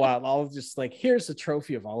 That's so wild. I'll just like here's a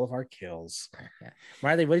trophy of all of our kills. Yeah.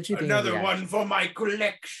 Marley, what did you think? Another one for my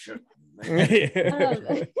collection.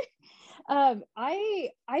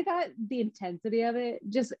 I thought the intensity of it,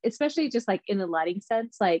 just especially just like in the lighting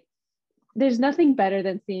sense, like there's nothing better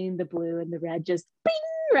than seeing the blue and the red just bing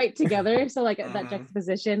right together. So like that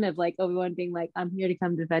juxtaposition of like Obi-Wan being like, I'm here to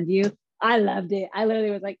come defend you. I loved it. I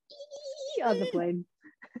literally was like on the plane.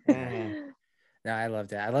 No, I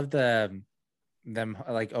loved it. I loved them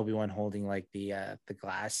like Obi-Wan holding like the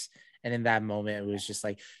glass. And in that moment, it was just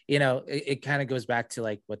like, you know, it kind of goes back to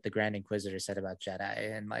like what the Grand Inquisitor said about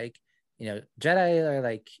Jedi, and like, you know, Jedi are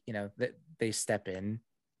like, you know, they step in,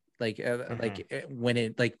 like when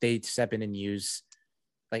it like they step in and use,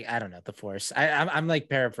 like I don't know, the Force. I'm like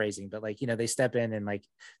paraphrasing, but like, you know, they step in and like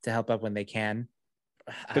to help up when they can.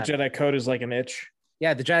 The Jedi code is like an itch.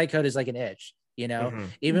 Yeah, the Jedi code is like an itch. You know,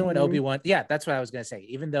 even when Obi-Wan, that's what I was gonna say.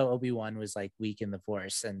 Even though Obi-Wan was like weak in the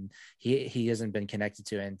Force and he hasn't been connected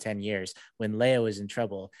to it in 10 years, when Leia was in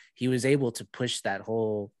trouble, he was able to push that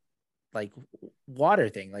whole like water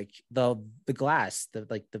thing, like the glass,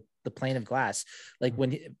 the plane of glass, like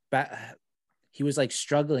when he was like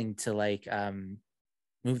struggling to like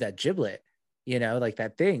move that giblet, you know, like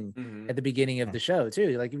that thing at the beginning of the show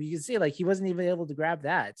too. Like if you can see, like he wasn't even able to grab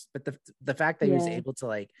that, but the fact that he was able to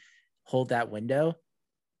like hold that window,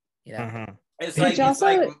 you know, it's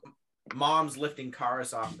like moms lifting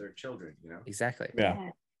cars off their children, you know. Exactly. Yeah.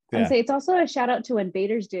 I'd say it's also a shout out to when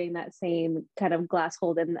Vader's doing that same kind of glass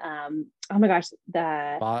hold in oh my gosh,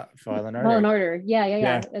 the Fallen Order.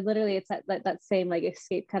 Yeah. Literally it's that same like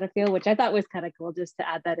escape kind of feel, which I thought was kind of cool just to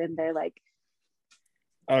add that in there. Like,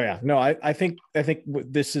 oh yeah, no, I think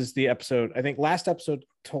this is the episode. I think last episode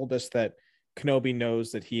told us that Kenobi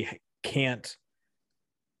knows that he can't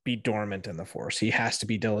be dormant in the Force. He has to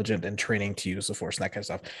be diligent in training to use the Force and that kind of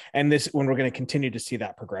stuff. And this, when we're going to continue to see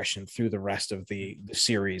that progression through the rest of the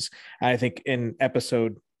series, and I think in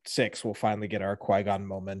episode 6 we'll finally get our Qui-Gon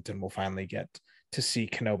moment, and we'll finally get to see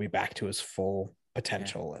Kenobi back to his full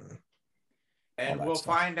potential. And we'll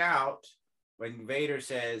find out when Vader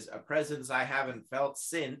says a presence I haven't felt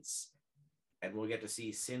since, and we'll get to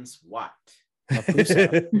see since what. Right?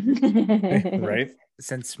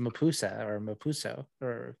 Since Mapusa or Mapuso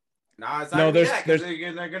or it's not they're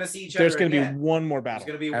going to see each other. There's going to be one more battle.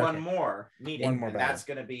 There's going to be one more meeting. One more and battle. That's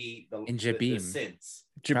going to be in Jabim. The since.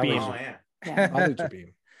 Jabim. Oh yeah. Probably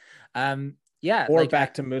Jabim. Yeah. Or like,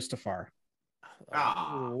 back to Mustafar.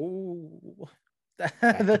 Mustafar.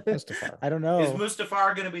 I don't know. Is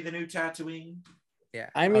Mustafar going to be the new Tatooine? Yeah.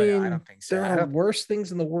 I mean, I don't think so. There are worse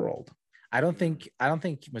things in the world. I don't think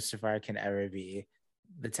Mustafar can ever be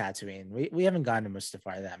the Tatooine. We haven't gone to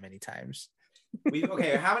Mustafar that many times. How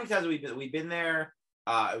many times have we been? We've been there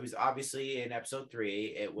It was obviously in episode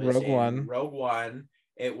 3. It was Rogue in One. Rogue One.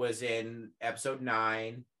 It was in episode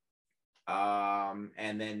 9.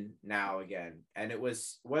 And then now again. And it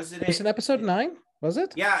was in episode 9? Was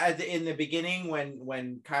it? Yeah, in the beginning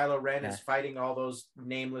when Kylo Ren is fighting all those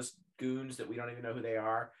nameless goons that we don't even know who they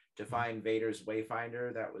are to find Vader's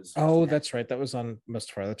Wayfinder. That was that's right. That was on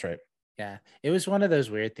Mustafar. That's right. Yeah, it was one of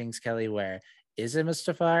those weird things, Kelly, where is it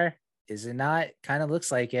Mustafar? Is it not? Kind of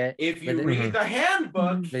looks like it. If you read the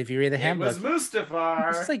handbook, but if you read the handbook, it was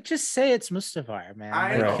Mustafar. It's just say it's Mustafar, man.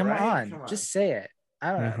 I know, come, right? on. Come on, just say it.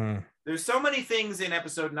 I don't know. There's so many things in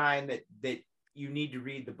episode 9 that you need to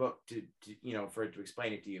read the book to for it to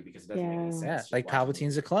explain it to you, because it doesn't make any sense. Yeah, like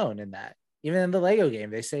Palpatine's a clone in that. Even in the Lego game,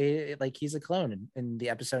 they say like he's a clone in the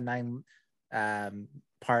episode 9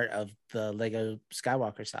 part of the Lego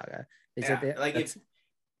Skywalker saga. They said like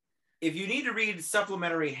if you need to read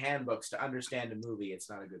supplementary handbooks to understand a movie, it's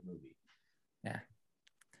not a good movie. Yeah.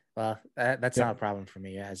 Well, that's not a problem for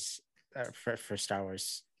me as for Star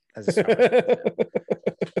Wars. As a Star Wars.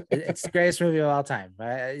 It's the greatest movie of all time.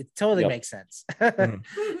 It totally makes sense.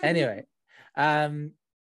 Anyway,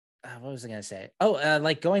 what was I gonna say?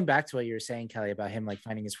 Like going back to what you were saying, Kelly, about him like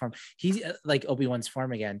finding his form. He's like Obi-Wan's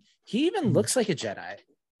form again. He even looks like a Jedi.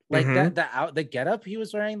 Like the getup he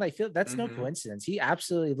was wearing, like that's no coincidence. He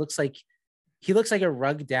absolutely looks like a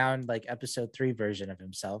rugged down like episode 3 version of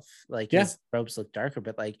himself. Like his robes look darker,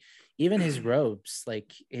 but like even his robes,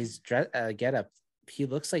 like his getup, he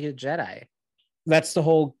looks like a Jedi. That's the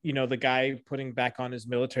whole, the guy putting back on his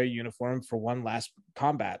military uniform for one last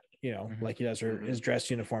combat, like he does his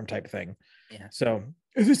dress uniform type thing. Yeah. So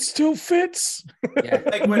it still fits. Yeah.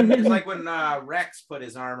 like when Rex put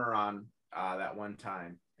his armor on that one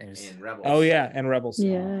time in Rebels. Oh yeah, and Rebels.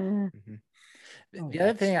 Yeah. The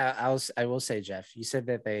other thing I will say, Jeff, you said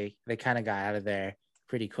that they kind of got out of there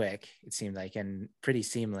pretty quick, it seemed like, and pretty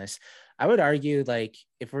seamless. I would argue, like,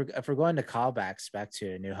 if we're going to callbacks back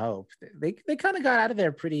to A New Hope, they kind of got out of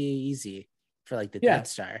there pretty easy for like the Death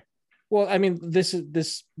Star. Well, I mean,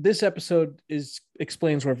 this episode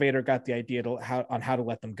explains where Vader got the idea on how to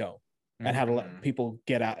let them go and how to let people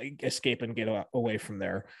get out, escape, and get away from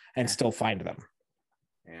there and still find them.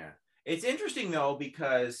 Yeah, it's interesting though,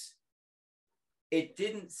 because it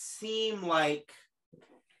didn't seem like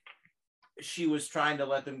she was trying to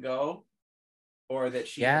let them go, or that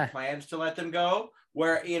she had plans to let them go.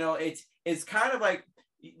 Where it's kind of like,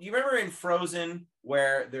 you remember in Frozen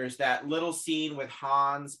where there's that little scene with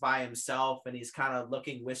Hans by himself and he's kind of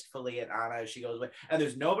looking wistfully at Anna as she goes away, and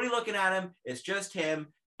there's nobody looking at him, it's just him.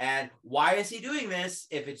 And why is he doing this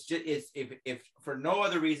if it's just if for no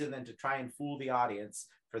other reason than to try and fool the audience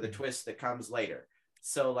for the twist that comes later?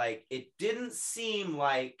 So like, it didn't seem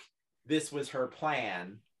like this was her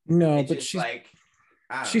plan. No, but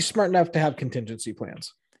she's smart enough to have contingency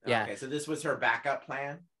plans. Yeah. Okay, so this was her backup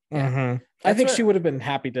plan. I think she would have been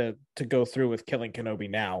happy to go through with killing Kenobi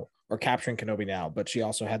now, or capturing Kenobi now, but she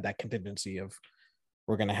also had that contingency of,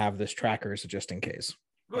 we're going to have this tracker, so just in case.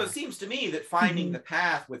 Well, it seems to me that finding the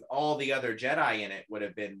path with all the other Jedi in it would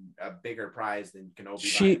have been a bigger prize than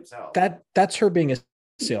Kenobi by himself. That's her being a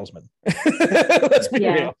salesman. Let's be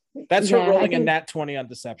real. That's her rolling a nat 20 on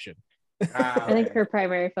deception. I think her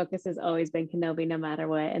primary focus has always been Kenobi, no matter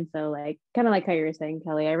what. And so, like, kind of like how you were saying,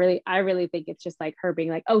 Kelly, I really think it's just like her being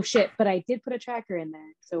like, oh shit, but I did put a tracker in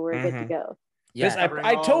there, so we're good to go. Yeah,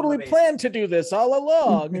 I totally planned to do this all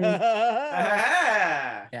along.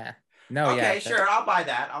 Yeah. No. Okay, sure. I'll buy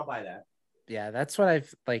that. Yeah, that's what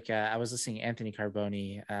I've like. I was listening to Anthony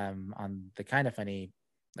Carboni on the Kind of Funny,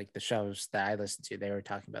 like the shows that I listened to. They were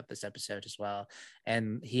talking about this episode as well,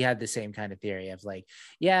 and he had the same kind of theory of like,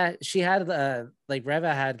 yeah, she had like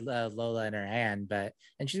Reva had Lola in her hand,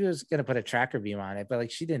 and she was gonna put a tracker beam on it, but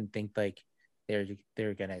like she didn't think like they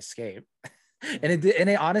were gonna escape. And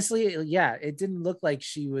it honestly, yeah, it didn't look like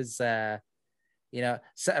she was so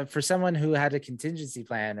for someone who had a contingency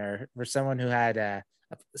plan, or for someone who had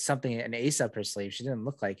an ace up her sleeve, she didn't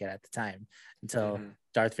look like it at the time until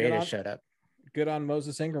Darth Vader showed up. Good on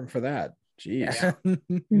Moses Ingram for that. Jeez.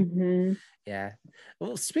 Yeah.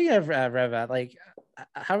 Well, speaking of Reva, like,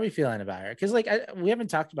 how are we feeling about her? Because like we haven't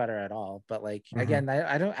talked about her at all, but like again,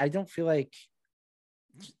 I don't feel like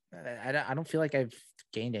I've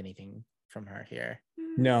gained anything from her here.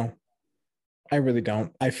 No, I really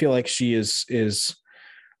don't. I feel like she was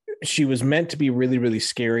meant to be really, really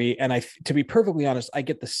scary. And to be perfectly honest, I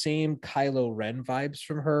get the same Kylo Ren vibes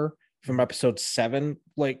from her from episode 7,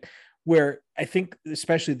 like where I think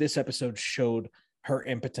especially this episode showed her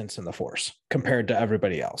impotence in the Force compared to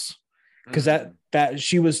everybody else. Because that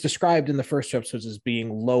she was described in the first 2 episodes as being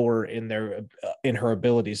lower in their in her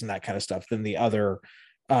abilities and that kind of stuff than the other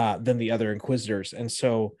Inquisitors. And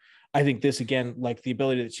so I think this, again, like the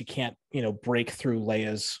ability that she can't, break through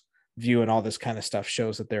Leia's view and all this kind of stuff,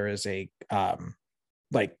 shows that there is a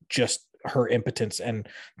like just her impotence, and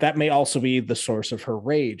that may also be the source of her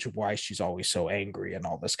rage, why she's always so angry and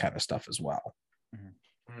all this kind of stuff as well.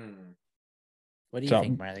 What do you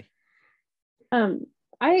think, Marley?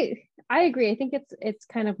 I agree. I think it's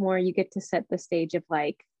kind of more, you get to set the stage of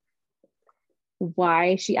like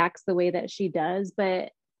why she acts the way that she does,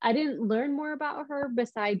 but I didn't learn more about her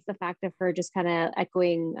besides the fact of her just kind of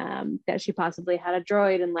echoing that she possibly had a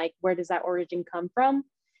droid, and like, where does that origin come from?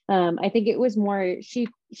 I think it was more, she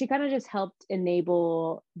kind of just helped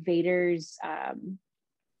enable Vader's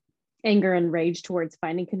anger and rage towards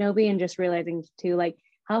finding Kenobi, and just realizing too, like,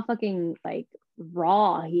 how fucking like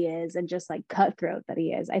raw he is and just like cutthroat that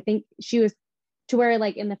he is. I think she was to where,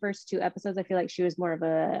 like, in the first 2 episodes, I feel like she was more of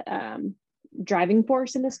a driving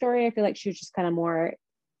force in the story. I feel like she was just kind of more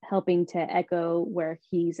helping to echo where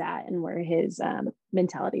he's at and where his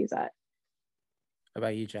mentality is at. How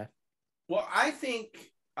about you, Jeff? Well, I think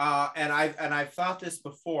and I've thought this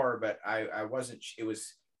before, but I wasn't, it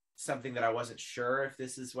was something that I wasn't sure if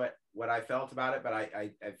this is what I felt about it, but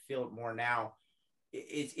I feel it more now.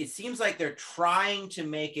 It seems like they're trying to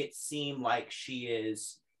make it seem like she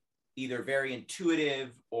is either very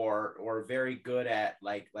intuitive or very good at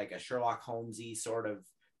like a Sherlock Holmesy sort of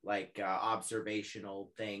like observational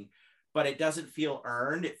thing, but it doesn't feel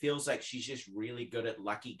earned. It feels like she's just really good at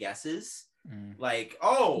lucky guesses. Like,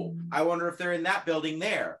 oh, I wonder if they're in that building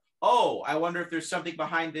there. Oh, I wonder if there's something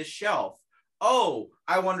behind this shelf. Oh,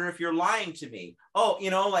 I wonder if you're lying to me. Oh,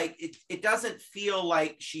 like it doesn't feel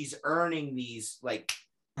like she's earning these like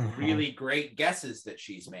really great guesses that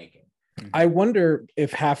she's making. I wonder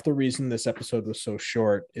if half the reason this episode was so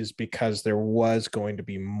short is because there was going to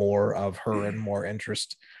be more of her and more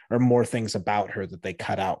interest or more things about her that they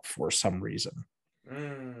cut out for some reason.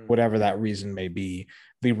 Whatever that reason may be,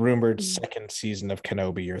 the rumored second season of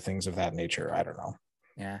Kenobi or things of that nature. I don't know.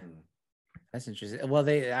 Yeah, that's interesting. Well,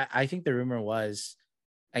 I think the rumor was,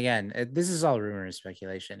 again, this is all rumor and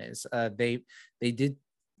speculation, is they did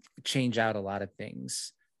change out a lot of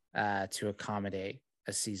things to accommodate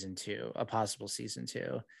a possible season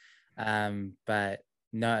 2, but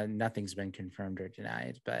nothing's been confirmed or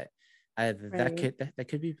denied. But that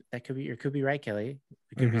could be right, Kelly.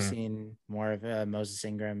 We could be seeing more of Moses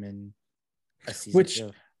Ingram in a season which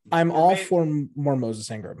 2. I'm all for more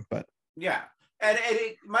Moses Ingram, but yeah, and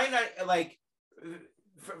it might not, like,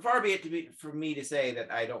 far be it for me to say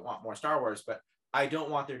that I don't want more Star Wars, but I don't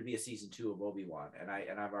want there to be a season 2 of Obi-Wan, and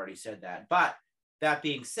I've already said that. But that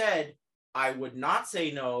being said, I would not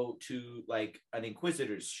say no to like an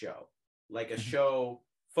Inquisitors show, like a show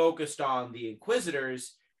focused on the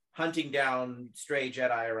Inquisitors hunting down stray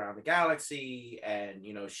Jedi around the galaxy, and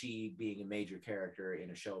she being a major character in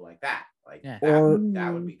a show like that. Like,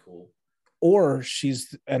 that would be cool. Or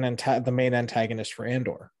she's the main antagonist for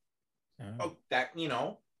Andor. Oh, that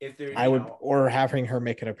if there, I would, or having her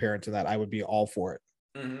make an appearance in that, I would be all for it.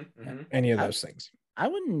 Any of those things. I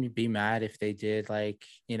wouldn't be mad if they did, like,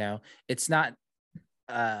 it's not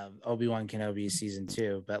Obi-Wan Kenobi season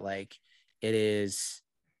 2, but like it is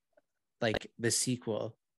like the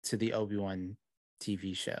sequel to the Obi-Wan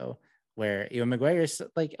TV show where Ewan McGregor's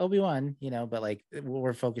like Obi-Wan, but like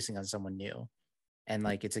we're focusing on someone new, and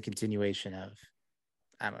like it's a continuation of,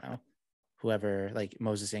 I don't know, whoever, like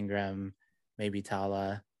Moses Ingram, maybe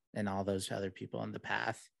Tala, and all those other people in the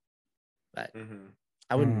path. But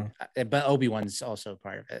I wouldn't, but Obi-Wan's also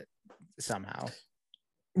part of it somehow.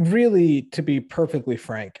 Really, to be perfectly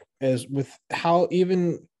frank, as with how,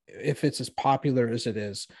 even if it's as popular as it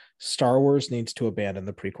is, Star Wars needs to abandon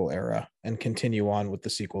the prequel era and continue on with the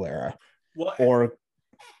sequel era, or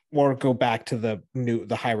go back to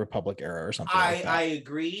the High Republic era or something like that. I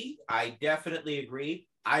agree. I definitely agree.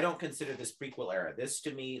 I don't consider this prequel era. This,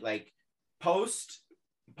 to me, like post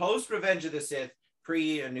Revenge of the Sith,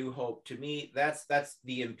 pre A New Hope, to me, that's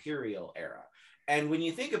the Imperial era. And when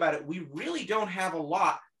you think about it, we really don't have a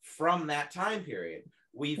lot from that time period.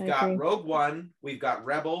 We've got Rogue One, we've got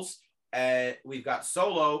Rebels, we've got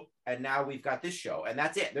Solo, and now we've got this show, and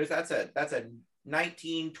that's it. That's a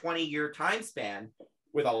 19-20 year time span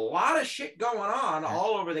with a lot of shit going on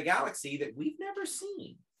all over the galaxy that we've never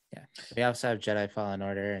seen. Yeah, we also have Jedi Fallen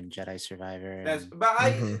Order and Jedi Survivor.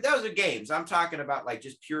 Those are games. I'm talking about like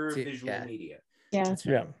just pure visual media. Yeah.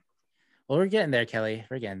 Right. Well, we're getting there, Kelly.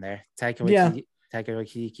 We're getting there. Taika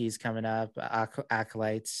Waititi's coming up.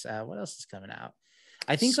 Acolytes. What else is coming out?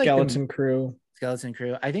 I think Skeleton Crew.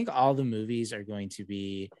 I think all the movies are going to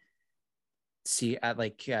be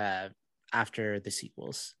after the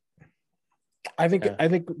sequels. I think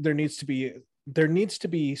there needs to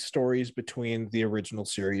be stories between the original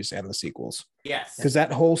series and the sequels. Yes. Because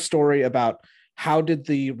that whole story about how did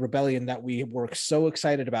the rebellion that we were so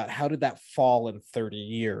excited about, how did that fall in 30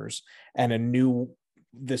 years and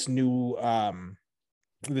this new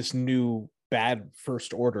bad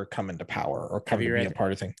first order come into power or come to be a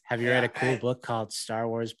part of thing. Have you read a cool book called Star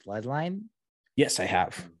Wars Bloodline? Yes, I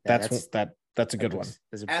have. Yeah, that's a good one.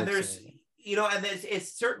 And there's, and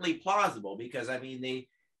it's certainly plausible because I mean,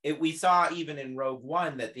 we saw even in Rogue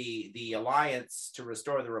One that the alliance to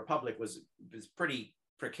restore the Republic was pretty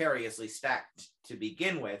precariously stacked to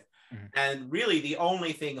begin with. Mm-hmm. And really the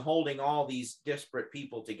only thing holding all these disparate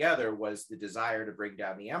people together was the desire to bring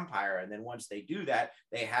down the Empire. And then once they do that,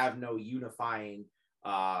 they have no unifying,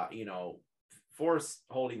 force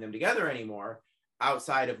holding them together anymore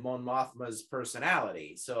outside of Mon Mothma's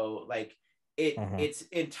personality. So like it's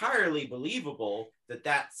entirely believable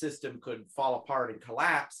that system could fall apart and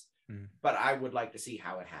collapse. But I would like to see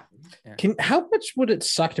how it happens. Yeah. How much would it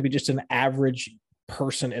suck to be just an average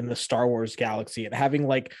person in the Star Wars galaxy and having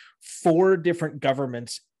like 4 different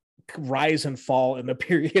governments rise and fall in the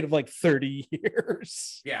period of like 30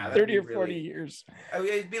 years? Yeah, 30 or 40 years.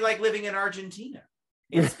 It'd be like living in Argentina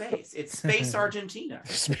in space. It's space Argentina.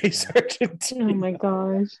 Space Argentina. Oh my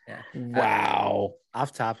gosh. Yeah. Wow.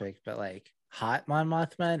 Off topic, but like hot Mon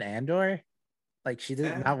Mothma and Andor, like she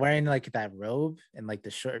not wearing like that robe and like the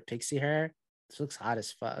short pixie hair. This looks hot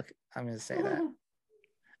as fuck. I'm gonna say that.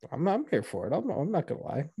 I'm here for it. I'm not gonna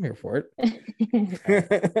lie. I'm here for it.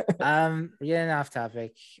 We're getting off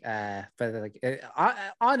topic, but like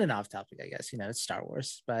on and off topic, I guess. It's Star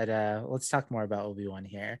Wars, but let's talk more about Obi-Wan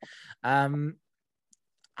here.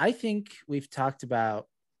 I think we've talked about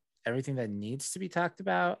everything that needs to be talked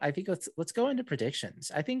about. I think let's go into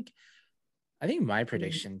predictions. I think my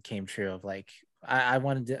prediction came true of like I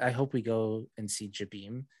hope we go and see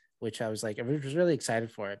Jabim, which I was really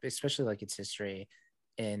excited for it, especially like its history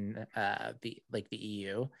in the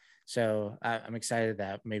EU. So I'm excited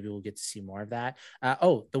that maybe we'll get to see more of that.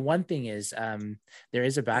 The one thing is there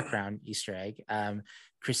is a background Easter egg.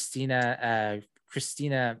 Christina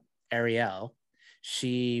Ariel,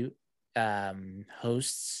 she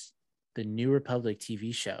hosts the New Republic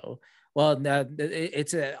TV show. Well, no,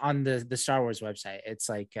 it's on the Star Wars website. It's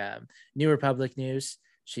like New Republic news.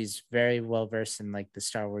 She's very well versed in like the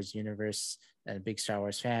Star Wars universe and a big Star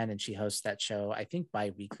Wars fan. And she hosts that show, I think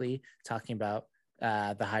bi-weekly, talking about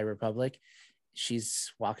the High Republic.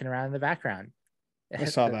 She's walking around in the background. I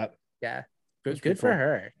saw that. Yeah. Good for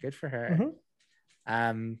her. Good for her.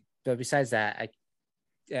 Mm-hmm. But besides that,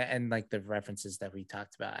 and like the references that we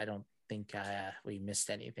talked about, I don't think we missed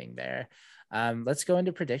anything there. Let's go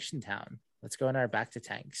into Prediction Town. Let's go in our back to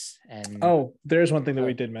tanks. And there's one thing that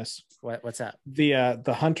we did miss. What's up? The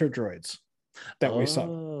hunter droids that we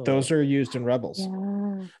saw. Those are used in Rebels.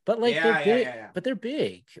 Yeah. But like they're big. But they're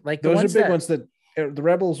big. Like those are big ones. That the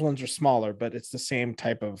Rebels ones are smaller, but it's the same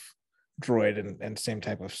type of droid and same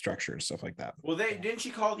type of structure and stuff like that. Well, didn't she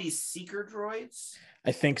call these seeker droids?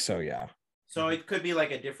 I think so. Yeah. So it could be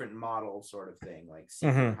like a different model sort of thing, like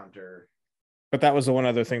seeker hunter. But that was the one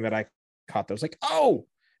other thing that I caught. That was like,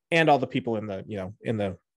 and all the people in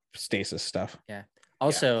the stasis stuff. Yeah.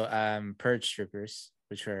 Also, purge troopers,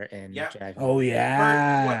 which were in Jedi. Oh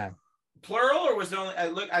yeah. Plural or was it only?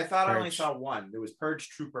 I thought Purge. I only saw one. There was purge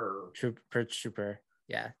trooper. Purge trooper.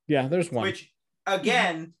 Yeah. Yeah. There's one. Which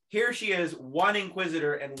again, here she is, one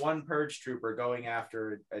Inquisitor and one purge trooper going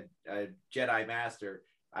after a Jedi Master.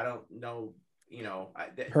 I don't know.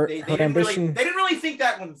 They didn't really think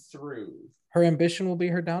that one through. Her ambition will be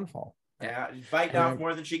her downfall. Yeah, biting off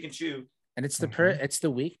more than she can chew. And it's it's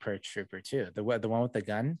the weak purge trooper too. The one with the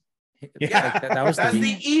gun. Yeah, that was that's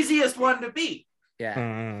the easiest one to beat.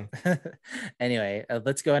 Yeah. Anyway,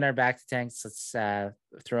 let's go in our back to tanks. Let's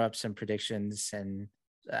throw up some predictions and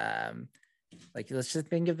let's just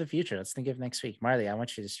think of the future. Let's think of next week. Marley, I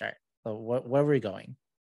want you to start. Where were we going?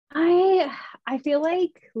 I feel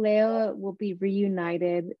like Leia will be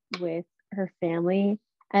reunited with her family.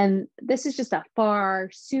 And this is just a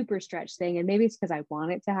super stretch thing. And maybe it's because I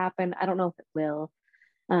want it to happen. I don't know if it will.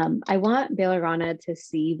 I want Bail Organa to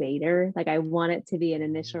see Vader. Like I want it to be an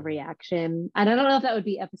initial reaction. And I don't know if that would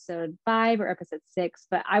be episode 5 or episode 6,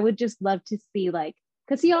 but I would just love to see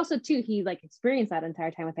because he also too, he experienced that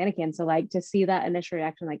entire time with Anakin. So to see that initial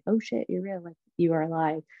reaction, oh shit, you're real, you are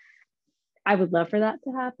alive. I would love for that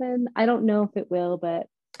to happen. I don't know if it will, but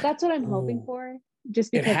that's what I'm hoping for.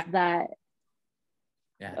 Just because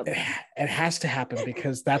it has to happen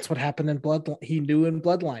because that's what happened in he knew in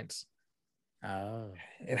Bloodlines. Oh,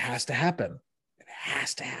 it has to happen. It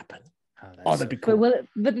has to happen. Oh, that'd be cool.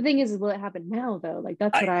 But the thing is, will it happen now though? Like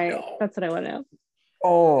that's what I want to know.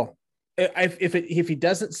 Oh, if he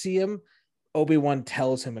doesn't see him, Obi-Wan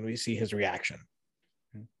tells him and we see his reaction.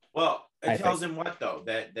 Well, it tells him what though?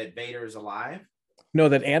 That Vader is alive? No,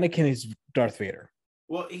 that Anakin is Darth Vader.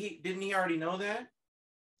 Well, he already know that?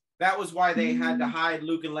 That was why they had to hide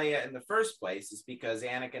Luke and Leia in the first place, is because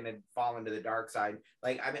Anakin had fallen to the dark side.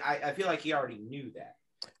 Like, I mean, I feel like he already knew that.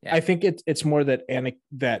 Yeah. I think it's more that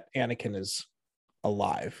Anakin is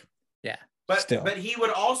alive. Yeah. But he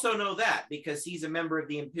would also know that because he's a member of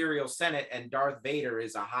the Imperial Senate and Darth Vader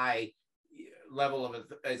is a high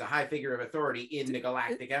figure of authority in the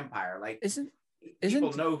Galactic Empire. Like,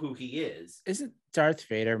 people know who he is. Isn't Darth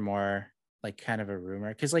Vader more like kind of a rumor?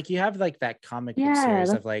 Because like you have like that comic book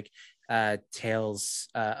series of like tales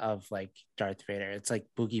of like Darth Vader. It's like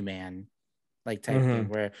Boogeyman like type thing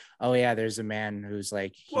where there's a man who's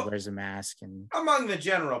like he wears a mask. And among the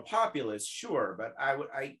general populace, sure, but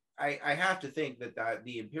I have to think that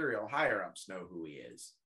the Imperial higher ups know who he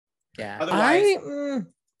is. Yeah. Otherwise,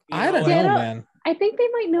 I don't know, man. I think they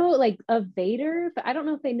might know like of Vader, but I don't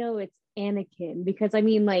know if they know it's Anakin, because I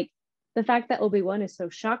mean, like the fact that Obi-Wan is so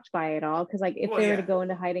shocked by it all, because like if they were to go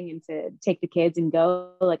into hiding and to take the kids and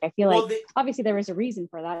go, like I feel like obviously there was a reason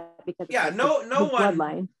for that, because his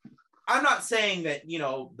bloodline. I'm not saying that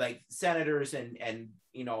like senators and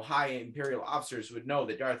high Imperial officers would know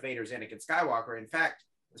that Darth Vader is Anakin Skywalker. In fact,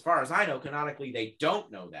 as far as I know, canonically they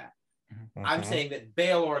don't know that. I'm saying that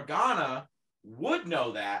Bail Organa would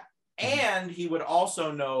know that, and he would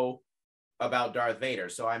also know about Darth Vader.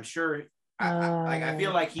 So I'm sure I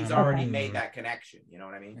feel like he's already made that connection. You know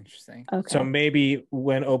what I mean? Interesting. Okay. So maybe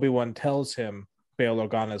when Obi-Wan tells him, Bail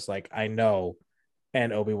Organa's like, I know.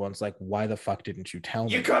 And Obi-Wan's like, why the fuck didn't you tell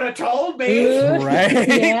me? You could have told me. Right?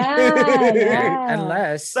 Yeah.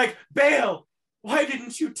 Unless like, Bail, why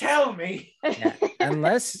didn't you tell me?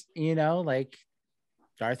 Unless, like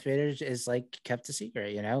Darth Vader is like kept a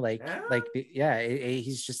secret,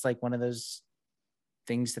 he's just like one of those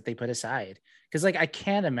things that they put aside. Because like I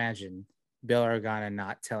can't imagine Bail Organa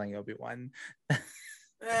not telling Obi-Wan.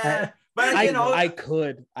 But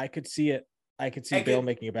I could see it. I could see Bail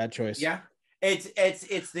making a bad choice. Yeah.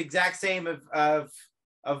 It's the exact same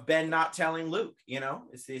of Ben not telling Luke,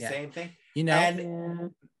 it's the same thing.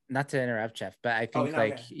 Not to interrupt, Jeff, but I think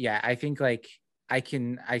I think like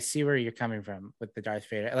I see where you're coming from with the Darth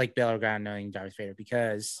Vader, like Bail Organa knowing Darth Vader,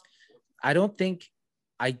 because I don't think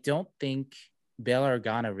Bail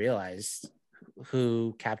Organa realized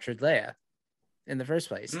who captured Leia in the first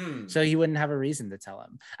place. So he wouldn't have a reason to tell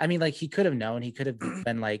him. I mean, like he could have known. He could have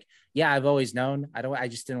been like, yeah, I've always known. I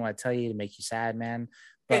just didn't want to tell you to make you sad, man.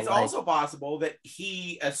 But it's also possible that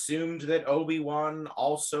he assumed that Obi-Wan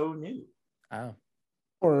also knew. Oh.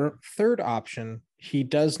 Or third option, he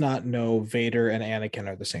does not know Vader and Anakin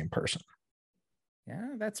are the same person.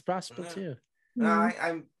 Yeah, that's possible too.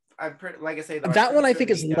 I'm pretty, like I say, that one I think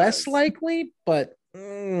is less likely, but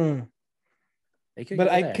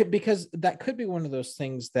because that could be one of those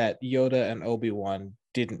things that Yoda and Obi-Wan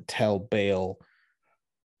didn't tell Bail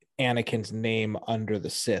Anakin's name under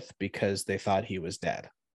the Sith because they thought he was dead.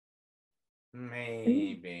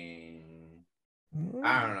 Maybe.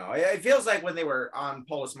 I don't know. It feels like when they were on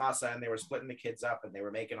Polis Massa and they were splitting the kids up and they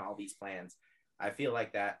were making all these plans, I feel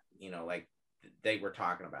like that, like they were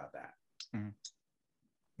talking about that. I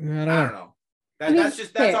don't know.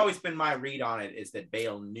 That's always been my read on it, is that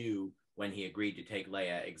Bail knew when he agreed to take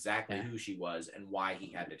Leia exactly who she was and why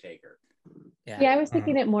he had to take her. Yeah, I was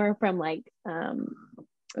thinking it more from like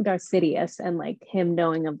Darth Sidious and like him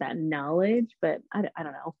knowing of that knowledge, but I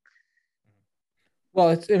don't know.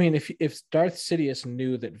 Well, if Darth Sidious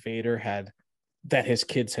knew that that his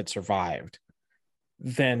kids had survived,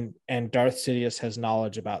 and Darth Sidious has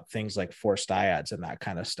knowledge about things like Force dyads and that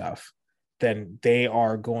kind of stuff, then they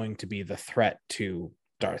are going to be the threat to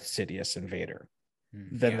Darth Sidious and Vader.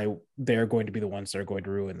 Then they're going to be the ones that are going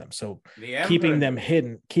to ruin them. So keeping them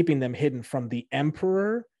hidden from the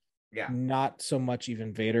Emperor, not so much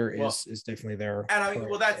even Vader is definitely there. And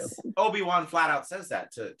that's Obi-Wan flat out says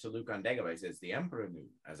that to Luke on Dagobah. He says, the Emperor knew,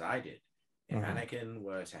 as I did, if Anakin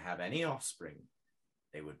were to have any offspring,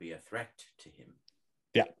 they would be a threat to him.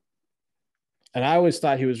 Yeah. And I always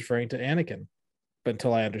thought he was referring to Anakin, but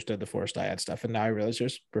until I understood the Force dyad stuff, and now I realize he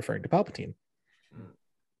was referring to Palpatine.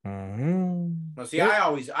 Well, see, I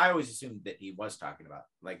always assumed that he was talking about,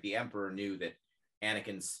 like, the Emperor knew that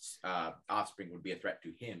Anakin's offspring would be a threat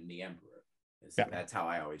to him, the Emperor. That's how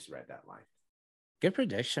I always read that line. Good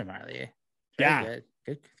prediction, Marley. Very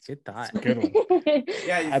good thought. Good one.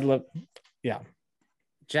 I'd love. Yeah,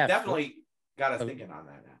 Jeff definitely got us thinking on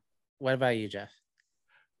that now. What about you, Jeff?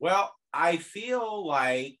 Well, I feel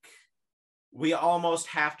like we almost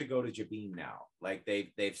have to go to Jabim now. Like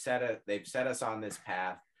they've set us on this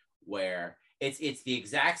path where it's the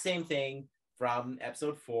exact same thing from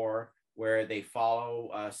episode 4, where they follow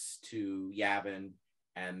us to Yavin,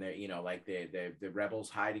 and they're, you know, like the rebels'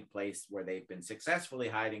 hiding place where they've been successfully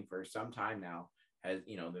hiding for some time now. Has,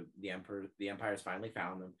 you know, the Empire's finally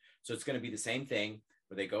found them. So it's going to be the same thing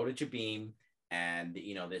where they go to Jabim, and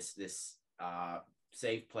you know, this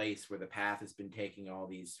safe place where the path has been taking all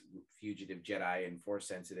these fugitive Jedi and Force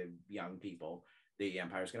sensitive young people. The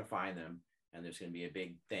Empire's going to find them, and there's going to be a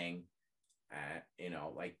big thing. You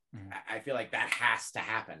know, like I feel like that has to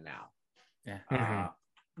happen now. Yeah.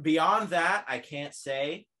 Beyond that, I can't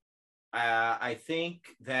say. I think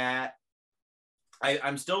that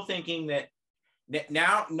I'm still thinking that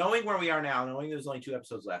now, knowing where we are now, knowing there's only 2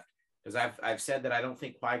 episodes left, because I've said that I don't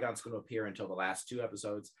think Qui-Gon's going to appear until the last 2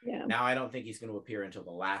 episodes. Yeah. Now I don't think he's going to appear until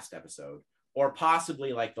the last episode, or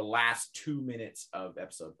possibly like the last 2 minutes of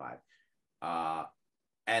episode 5.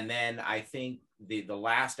 And then I think the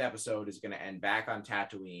last episode is going to end back on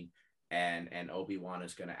Tatooine, and Obi-Wan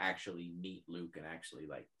is going to actually meet Luke and actually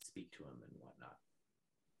like speak to him and whatnot.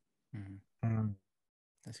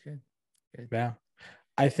 That's good. Yeah.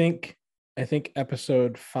 I think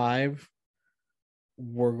episode 5,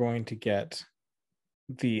 we're going to get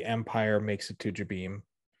the Empire makes it to Jabim,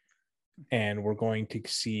 and we're going to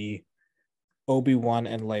see Obi-Wan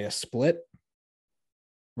and Leia split.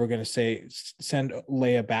 We're going to send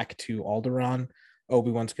Leia back to Alderaan.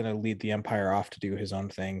 Obi-Wan's going to lead the Empire off to do his own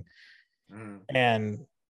thing. And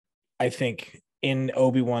I think in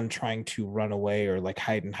Obi-Wan trying to run away or like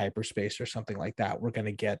hide in hyperspace or something like that,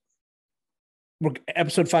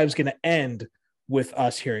 episode 5 is going to end with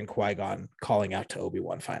us hearing Qui-Gon calling out to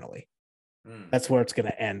Obi-Wan finally. That's where it's going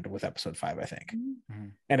to end with episode 5, I think.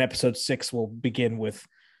 And episode 6 will begin with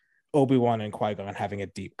Obi-Wan and Qui-Gon having a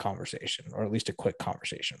deep conversation, or at least a quick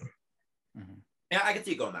conversation. Yeah, I can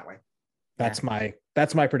see it going that way. That's my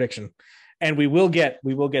prediction. And we will get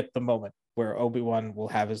the moment where Obi-Wan will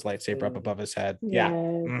have his lightsaber up above his head. Yes.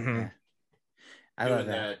 I love that.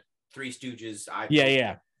 The Three Stooges.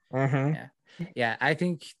 Yeah, I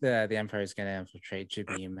think the Empire is going to infiltrate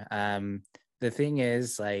Jabim. The thing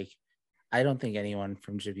is, like, I don't think anyone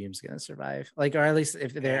from Jabim is going to survive. Like, or at least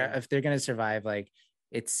if they're going to survive, like,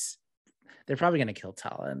 they're probably going to kill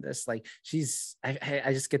Tala in this. Like,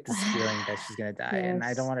 I just get this feeling that she's going to die, and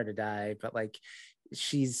I don't want her to die, but like,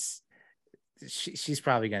 she's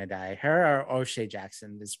probably going to die. Her or O'Shea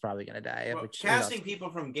Jackson is probably going to die. Well, which casting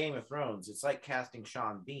people from Game of Thrones, it's like casting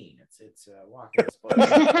Sean Bean. It's walking. What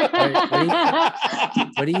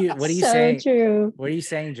are you So saying? true. What are you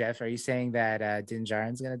saying, Jeff? Are you saying that Din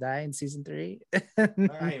Djarin's going to die in season 3? He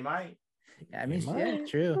might. I mean, yeah,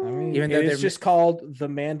 true. I mean, Even though it's they're just called The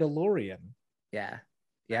Mandalorian. Yeah,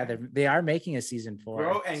 they are making a season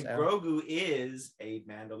 4. Grogu is a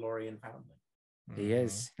Mandalorian foundling. He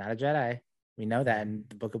is not a Jedi. We know that in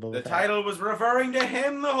the Book of Boba Fett. The title was referring to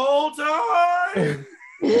him the whole time.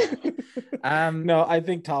 No, I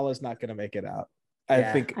think Tala's not going to make it out. I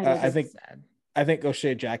think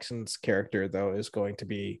O'Shea Jackson's character though is going to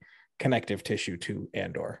be connective tissue to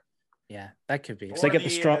Andor. Yeah, that could be. Or they get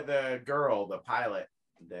the girl, the pilot,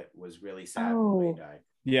 that was really sad when he died.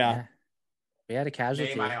 Yeah. We had a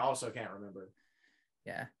casualty. Name I also can't remember.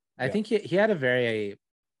 Yeah, I think he had a very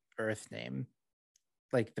Earth name,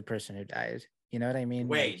 like the person who died. You know what I mean?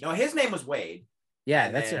 Wade. No, his name was Wade. Yeah,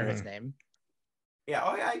 that's an Earth name. Yeah.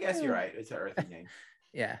 Oh, yeah. I guess you're right. It's an earthy name.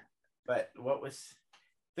 Yeah. But what was?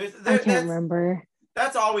 I can't remember.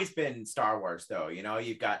 That's always been Star Wars, though. You know,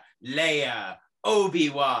 you've got Leia,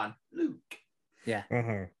 Obi-Wan, Luke. Yeah.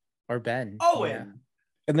 Or Ben. Owen. Yeah.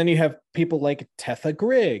 And then you have people like Tetha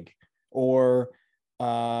Grigg or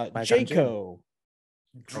Jaco.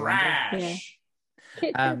 Drash.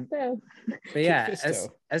 But yeah,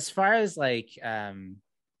 as far as like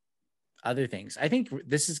other things, I think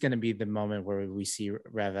this is going to be the moment where we see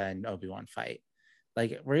Reva and Obi-Wan fight.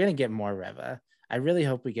 Like, we're going to get more Reva. I really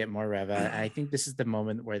hope we get more Reva. And I think this is the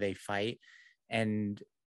moment where they fight, and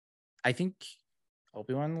I think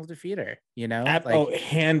Obi-Wan will defeat her, you know?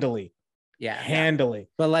 Handily. Yeah, handily.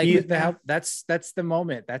 But like that's the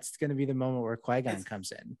moment. That's going to be the moment where Qui-Gon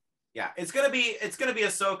comes in. Yeah, it's gonna be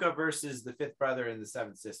Ahsoka versus the fifth brother and the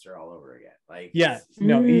seventh sister all over again. Like,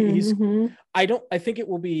 he's. I think it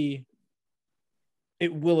will be.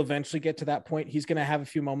 It will eventually get to that point. He's gonna have a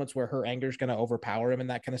few moments where her anger is gonna overpower him and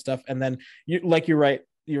that kind of stuff. And then you're right,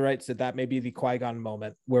 Sid, that may be the Qui-Gon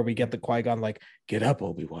moment where we get the Qui-Gon like, get up,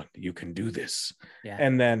 Obi-Wan, you can do this. Yeah.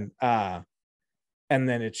 And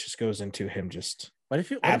then it just goes into him just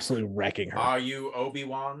absolutely wrecking her. Are you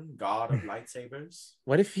Obi-Wan, god of lightsabers?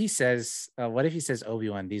 What if he says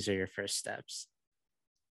Obi-Wan, these are your first steps?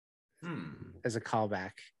 As a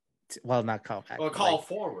callback. Not callback. Well, call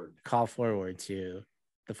forward. Call forward to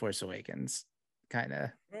The Force Awakens, kind of.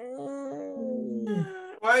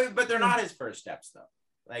 Well, but they're not his first steps though.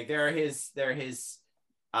 Like they're his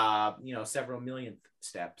several millionth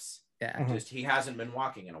steps. Yeah. Just he hasn't been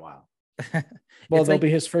walking in a while. Well, they'll be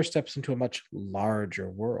his first steps into a much larger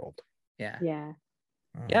world. Yeah. Yeah.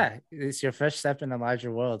 Yeah. It's your first step in a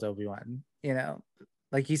larger world, Obi-Wan.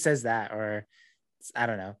 Like he says that, or I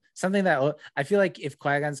don't know, something that I feel like if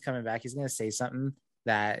Qui-Gon's coming back, he's gonna say something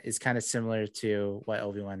that is kind of similar to what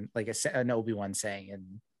Obi-Wan, like an Obi-Wan saying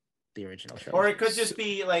in the original trilogy. Or it could just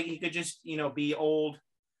be like he could just be old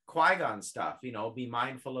Qui-Gon stuff. Be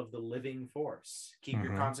mindful of the living force. Keep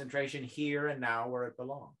your concentration here and now where it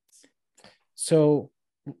belongs. So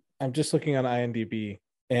I'm just looking on IMDb,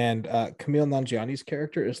 and Camille Nanjiani's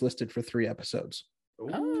character is listed for 3 episodes.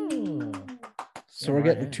 Oh, so we're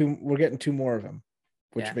getting 2 more of him,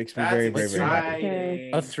 which makes me very, very,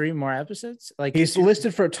 very happy. 3 more episodes? Like he's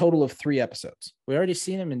listed for a total of 3 episodes. We already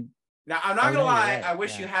seen him in. Now I'm not gonna lie. Right. I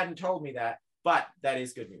wish you hadn't told me that, but that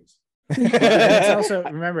is good news. It's also,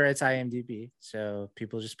 remember, it's IMDb, so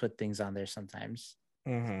people just put things on there sometimes.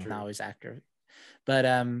 Not always accurate, but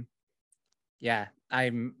yeah,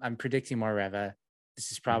 I'm predicting more Reva.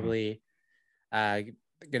 This is probably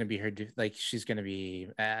gonna be her. Like she's gonna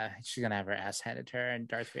have her ass handed to her, and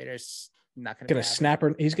Darth Vader's not gonna snap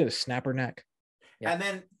her. He's gonna snap her neck. Yeah. And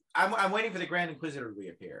then I'm waiting for the Grand Inquisitor to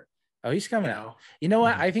reappear. Oh, he's coming out. You know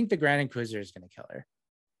what? I think the Grand Inquisitor is gonna kill her.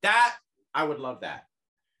 That I would love that.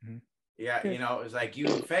 Yeah, it was like you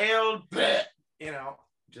failed.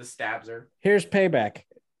 Just stabs her. Here's payback.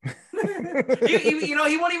 he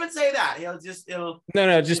won't even say that.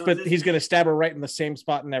 He's gonna stab her right in the same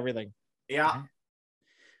spot and everything. Yeah,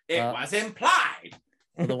 it was implied.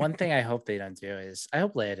 Well, the one thing I hope they don't do is I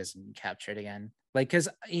hope Leia doesn't get captured again. Like, because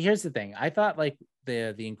here's the thing, I thought like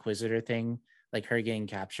the Inquisitor thing, like her getting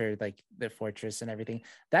captured, like the fortress and everything,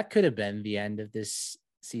 that could have been the end of this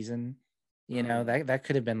season. That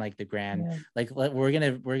could have been like the grand, like we're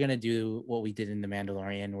gonna do what we did in The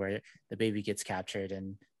Mandalorian, where the baby gets captured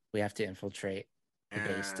and we have to infiltrate the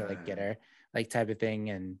base to like get her, like type of thing.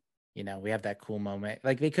 And we have that cool moment.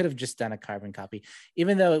 Like they could have just done a carbon copy,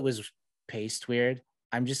 even though it was paced weird.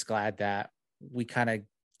 I'm just glad that we kind of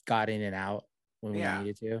got in and out when we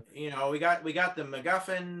needed to. We got the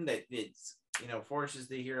MacGuffin that it's forces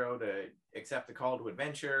the hero to accept the call to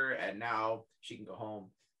adventure, and now she can go home.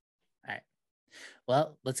 All right.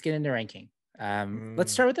 Well, let's get into ranking.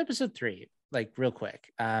 Let's start with episode 3, like real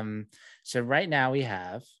quick. So right now we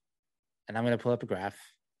have, and I'm going to pull up a graph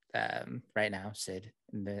right now, Sid,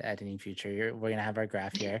 in the editing future. We're going to have our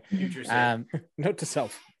graph here. Note to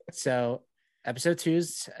self. So episode 2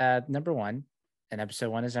 is number 1, and episode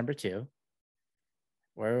 1 is number 2.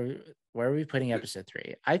 Where are we putting episode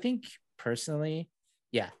 3? I think personally,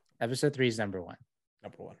 episode 3 is number 1.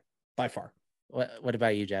 Number 1 by far. What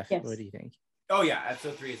about you, Jeff? Yes. What do you think? Oh yeah,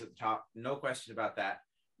 episode 3 is at the top. No question about that.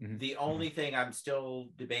 The only thing I'm still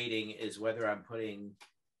debating is whether I'm putting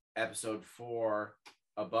episode 4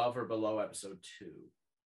 above or below episode 2.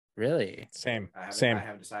 Really? Same. I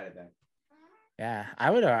haven't decided that. Yeah, I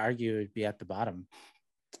would argue it would be at the bottom.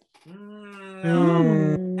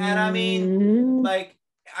 And I mean, like,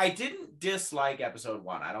 I didn't dislike episode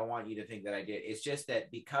 1. I don't want you to think that I did. It's just that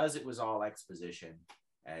because it was all exposition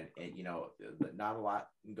and not a lot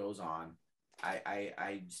goes on,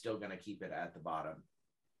 I'm still gonna keep it at the bottom.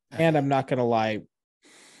 And I'm not gonna lie,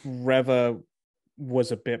 Reva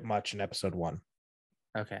was a bit much in episode 1.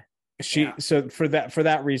 Okay. So for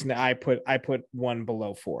that reason, I put 1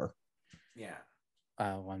 below 4. Yeah.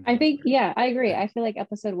 1. I think, I agree. I feel like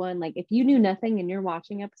episode 1, like if you knew nothing and you're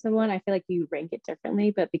watching episode 1, I feel like you rank it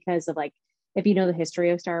differently. But because of like, if you know the history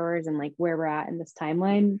of Star Wars and like where we're at in this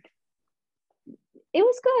timeline, it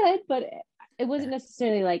was good, but it wasn't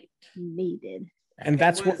necessarily like needed. And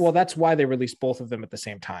that's why they released both of them at the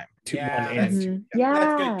same time. 1 and 2.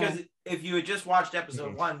 That's good, because if you had just watched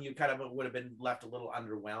episode 1, you kind of would have been left a little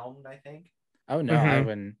underwhelmed, I think. Oh no, I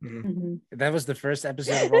wouldn't. That was the first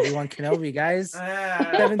episode of Obi-Wan Kenobi, guys.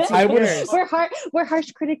 17 years. We're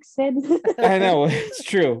harsh critics, Sid. I know, it's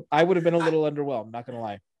true. I would have been a little underwhelmed, not gonna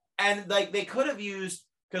lie. And like they could have used,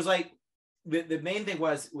 because like the main thing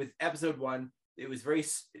was with episode 1, it was very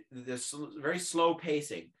slow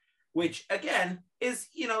pacing, which again is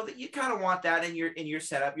you kind of want that in your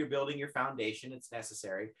setup. You're building your foundation. It's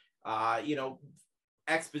necessary.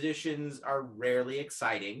 Expositions are rarely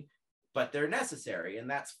exciting. but they're necessary, and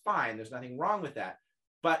that's fine. There's nothing wrong with that.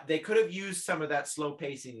 But they could have used some of that slow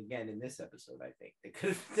pacing again in this episode. I think they could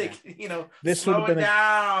have, This slow would have it been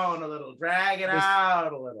down a little, drag it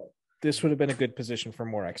out a little. this would have been a good position for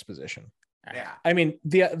more exposition. Yeah. I mean,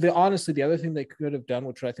 the honestly, the other thing they could have done,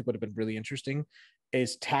 which I think would have been really interesting,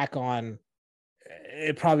 is tack on.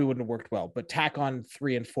 It probably wouldn't have worked well, but tack on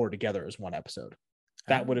 3 and 4 together as one episode.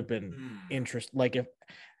 That would have been interesting. Like if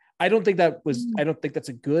I don't think that's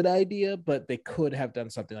a good idea, but they could have done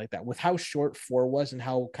something like that with how short 4 was and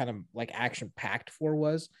how kind of like action packed 4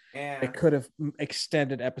 was. Yeah. They could have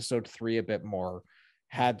extended episode 3 a bit more,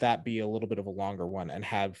 had that be a little bit of a longer one, and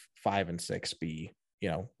have 5 and 6 be,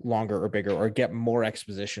 longer or bigger, or get more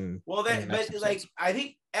exposition. Well, I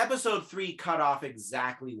think episode 3 cut off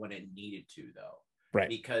exactly when it needed to, though. Right.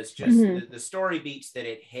 Because just the story beats that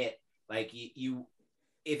it hit, like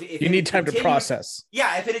if you need time to process.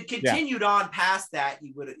 Yeah, if it had continued on past that,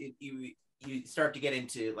 you start to get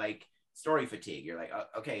into like story fatigue. You're like,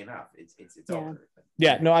 oh, okay, enough. It's over.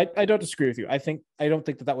 Yeah, no, I don't disagree with you. I don't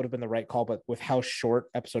think that would have been the right call, but with how short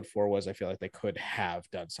episode 4 was, I feel like they could have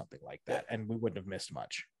done something like that, and we wouldn't have missed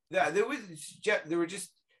much. Yeah, there were just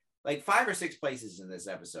like 5 or 6 places in this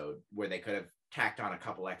episode where they could have tacked on a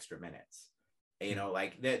couple extra minutes.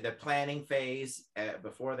 Like the planning phase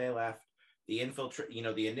before they left. The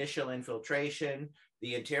the initial infiltration,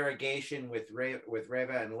 the interrogation with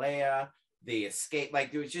Reva and Leia, the escape.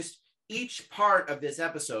 Like there was just each part of this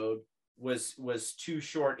episode was too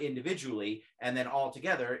short individually, and then all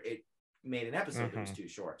together it made an episode that was too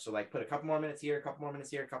short. So like put a couple more minutes here, a couple more minutes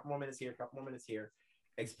here, a couple more minutes here, a couple more minutes here.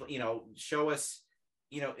 Show us,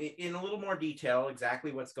 in a little more detail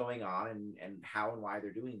exactly what's going on and how and why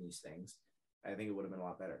they're doing these things. I think it would have been a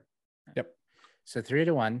lot better. Yep. So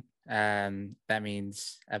 3-1. That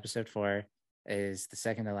means episode 4 is the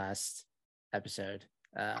second to last episode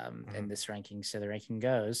in this ranking. So the ranking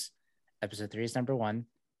goes: episode 3 is number 1,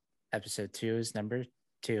 episode 2 is number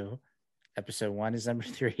 2, episode 1 is number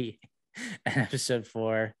 3, and episode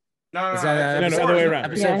 4. No, other way around.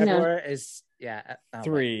 Episode 4 is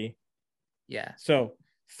 3. Yeah. So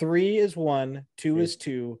 3 is 1, 2 is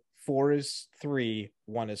 2, 4 is 3,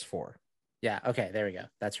 1 is 4. Yeah. Okay. There we go.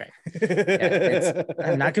 That's right. Yeah,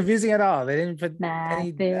 it's not confusing at all. They didn't put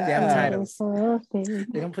any damn titles.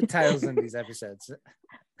 They don't put titles in these episodes.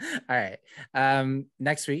 All right.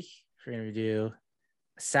 Next week we're gonna do,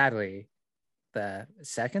 sadly, the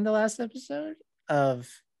second to last episode of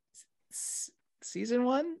season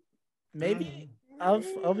 1, maybe of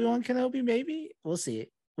Obi-Wan Kenobi. Maybe we'll see.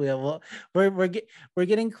 We're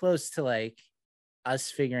getting close to like us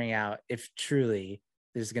figuring out if truly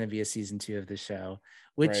there's going to be a season 2 of the show,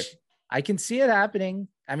 which I can see it happening.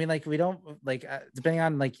 I mean, like we don't like depending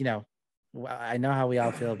on like, I know how we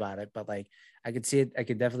all feel about it, but like I could see it. I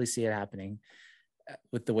could definitely see it happening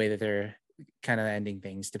with the way that they're kind of ending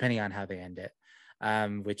things, depending on how they end it.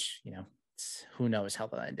 Which, who knows how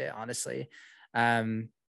they'll end it, honestly.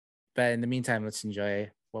 But in the meantime, let's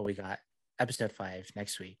enjoy what we got. Episode 5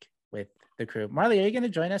 next week with the crew. Marley, are you going to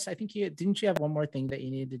join us? I think didn't you have one more thing that you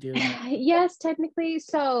needed to do? Yes, technically.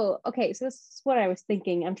 So this is what I was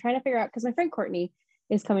thinking. I'm trying to figure out, because my friend Courtney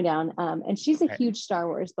is coming down, and she's a huge Star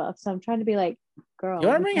Wars buff. So I'm trying to be like, girl, you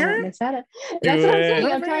want to bring her? That's what I'm saying.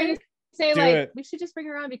 I'm trying to say we should just bring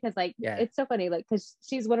her on, because it's so funny, because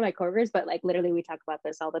she's one of my coworkers, but literally we talk about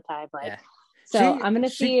this all the time. So I'm gonna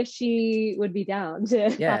see if she would be down to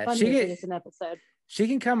hop on here for this an episode. She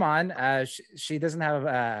can come on. She doesn't have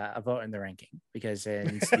a vote in the ranking because it'll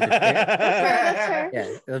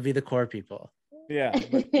be the core people. Yeah.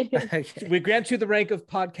 Okay. We grant you the rank of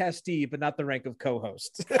podcastee, but not the rank of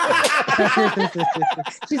co-host.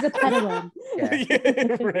 She's a Padawan.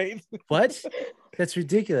 Yeah, right. What? That's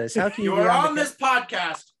ridiculous. How can you are on this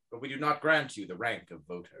podcast, but we do not grant you the rank of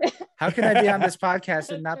voter. How can I be on this podcast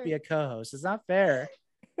and not be a co-host? It's not fair.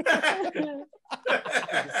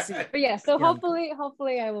 But yeah, so hopefully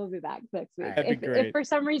I will be back next week. If for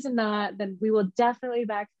some reason not, then we will definitely be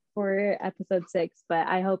back for episode 6, but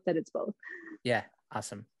I hope that it's both. Yeah,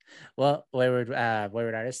 awesome. Well, Wayward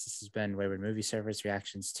Artists, this has been Wayward Movie Servers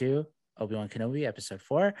reactions to Obi-Wan Kenobi episode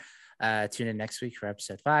 4. Tune in next week for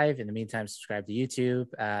episode 5. In the meantime, subscribe to YouTube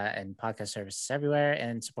and podcast services everywhere,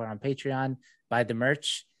 and support on Patreon. Buy the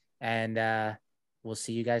merch, and we'll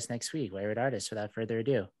see you guys next week. Wayward Artists, without further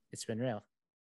ado, it's been real.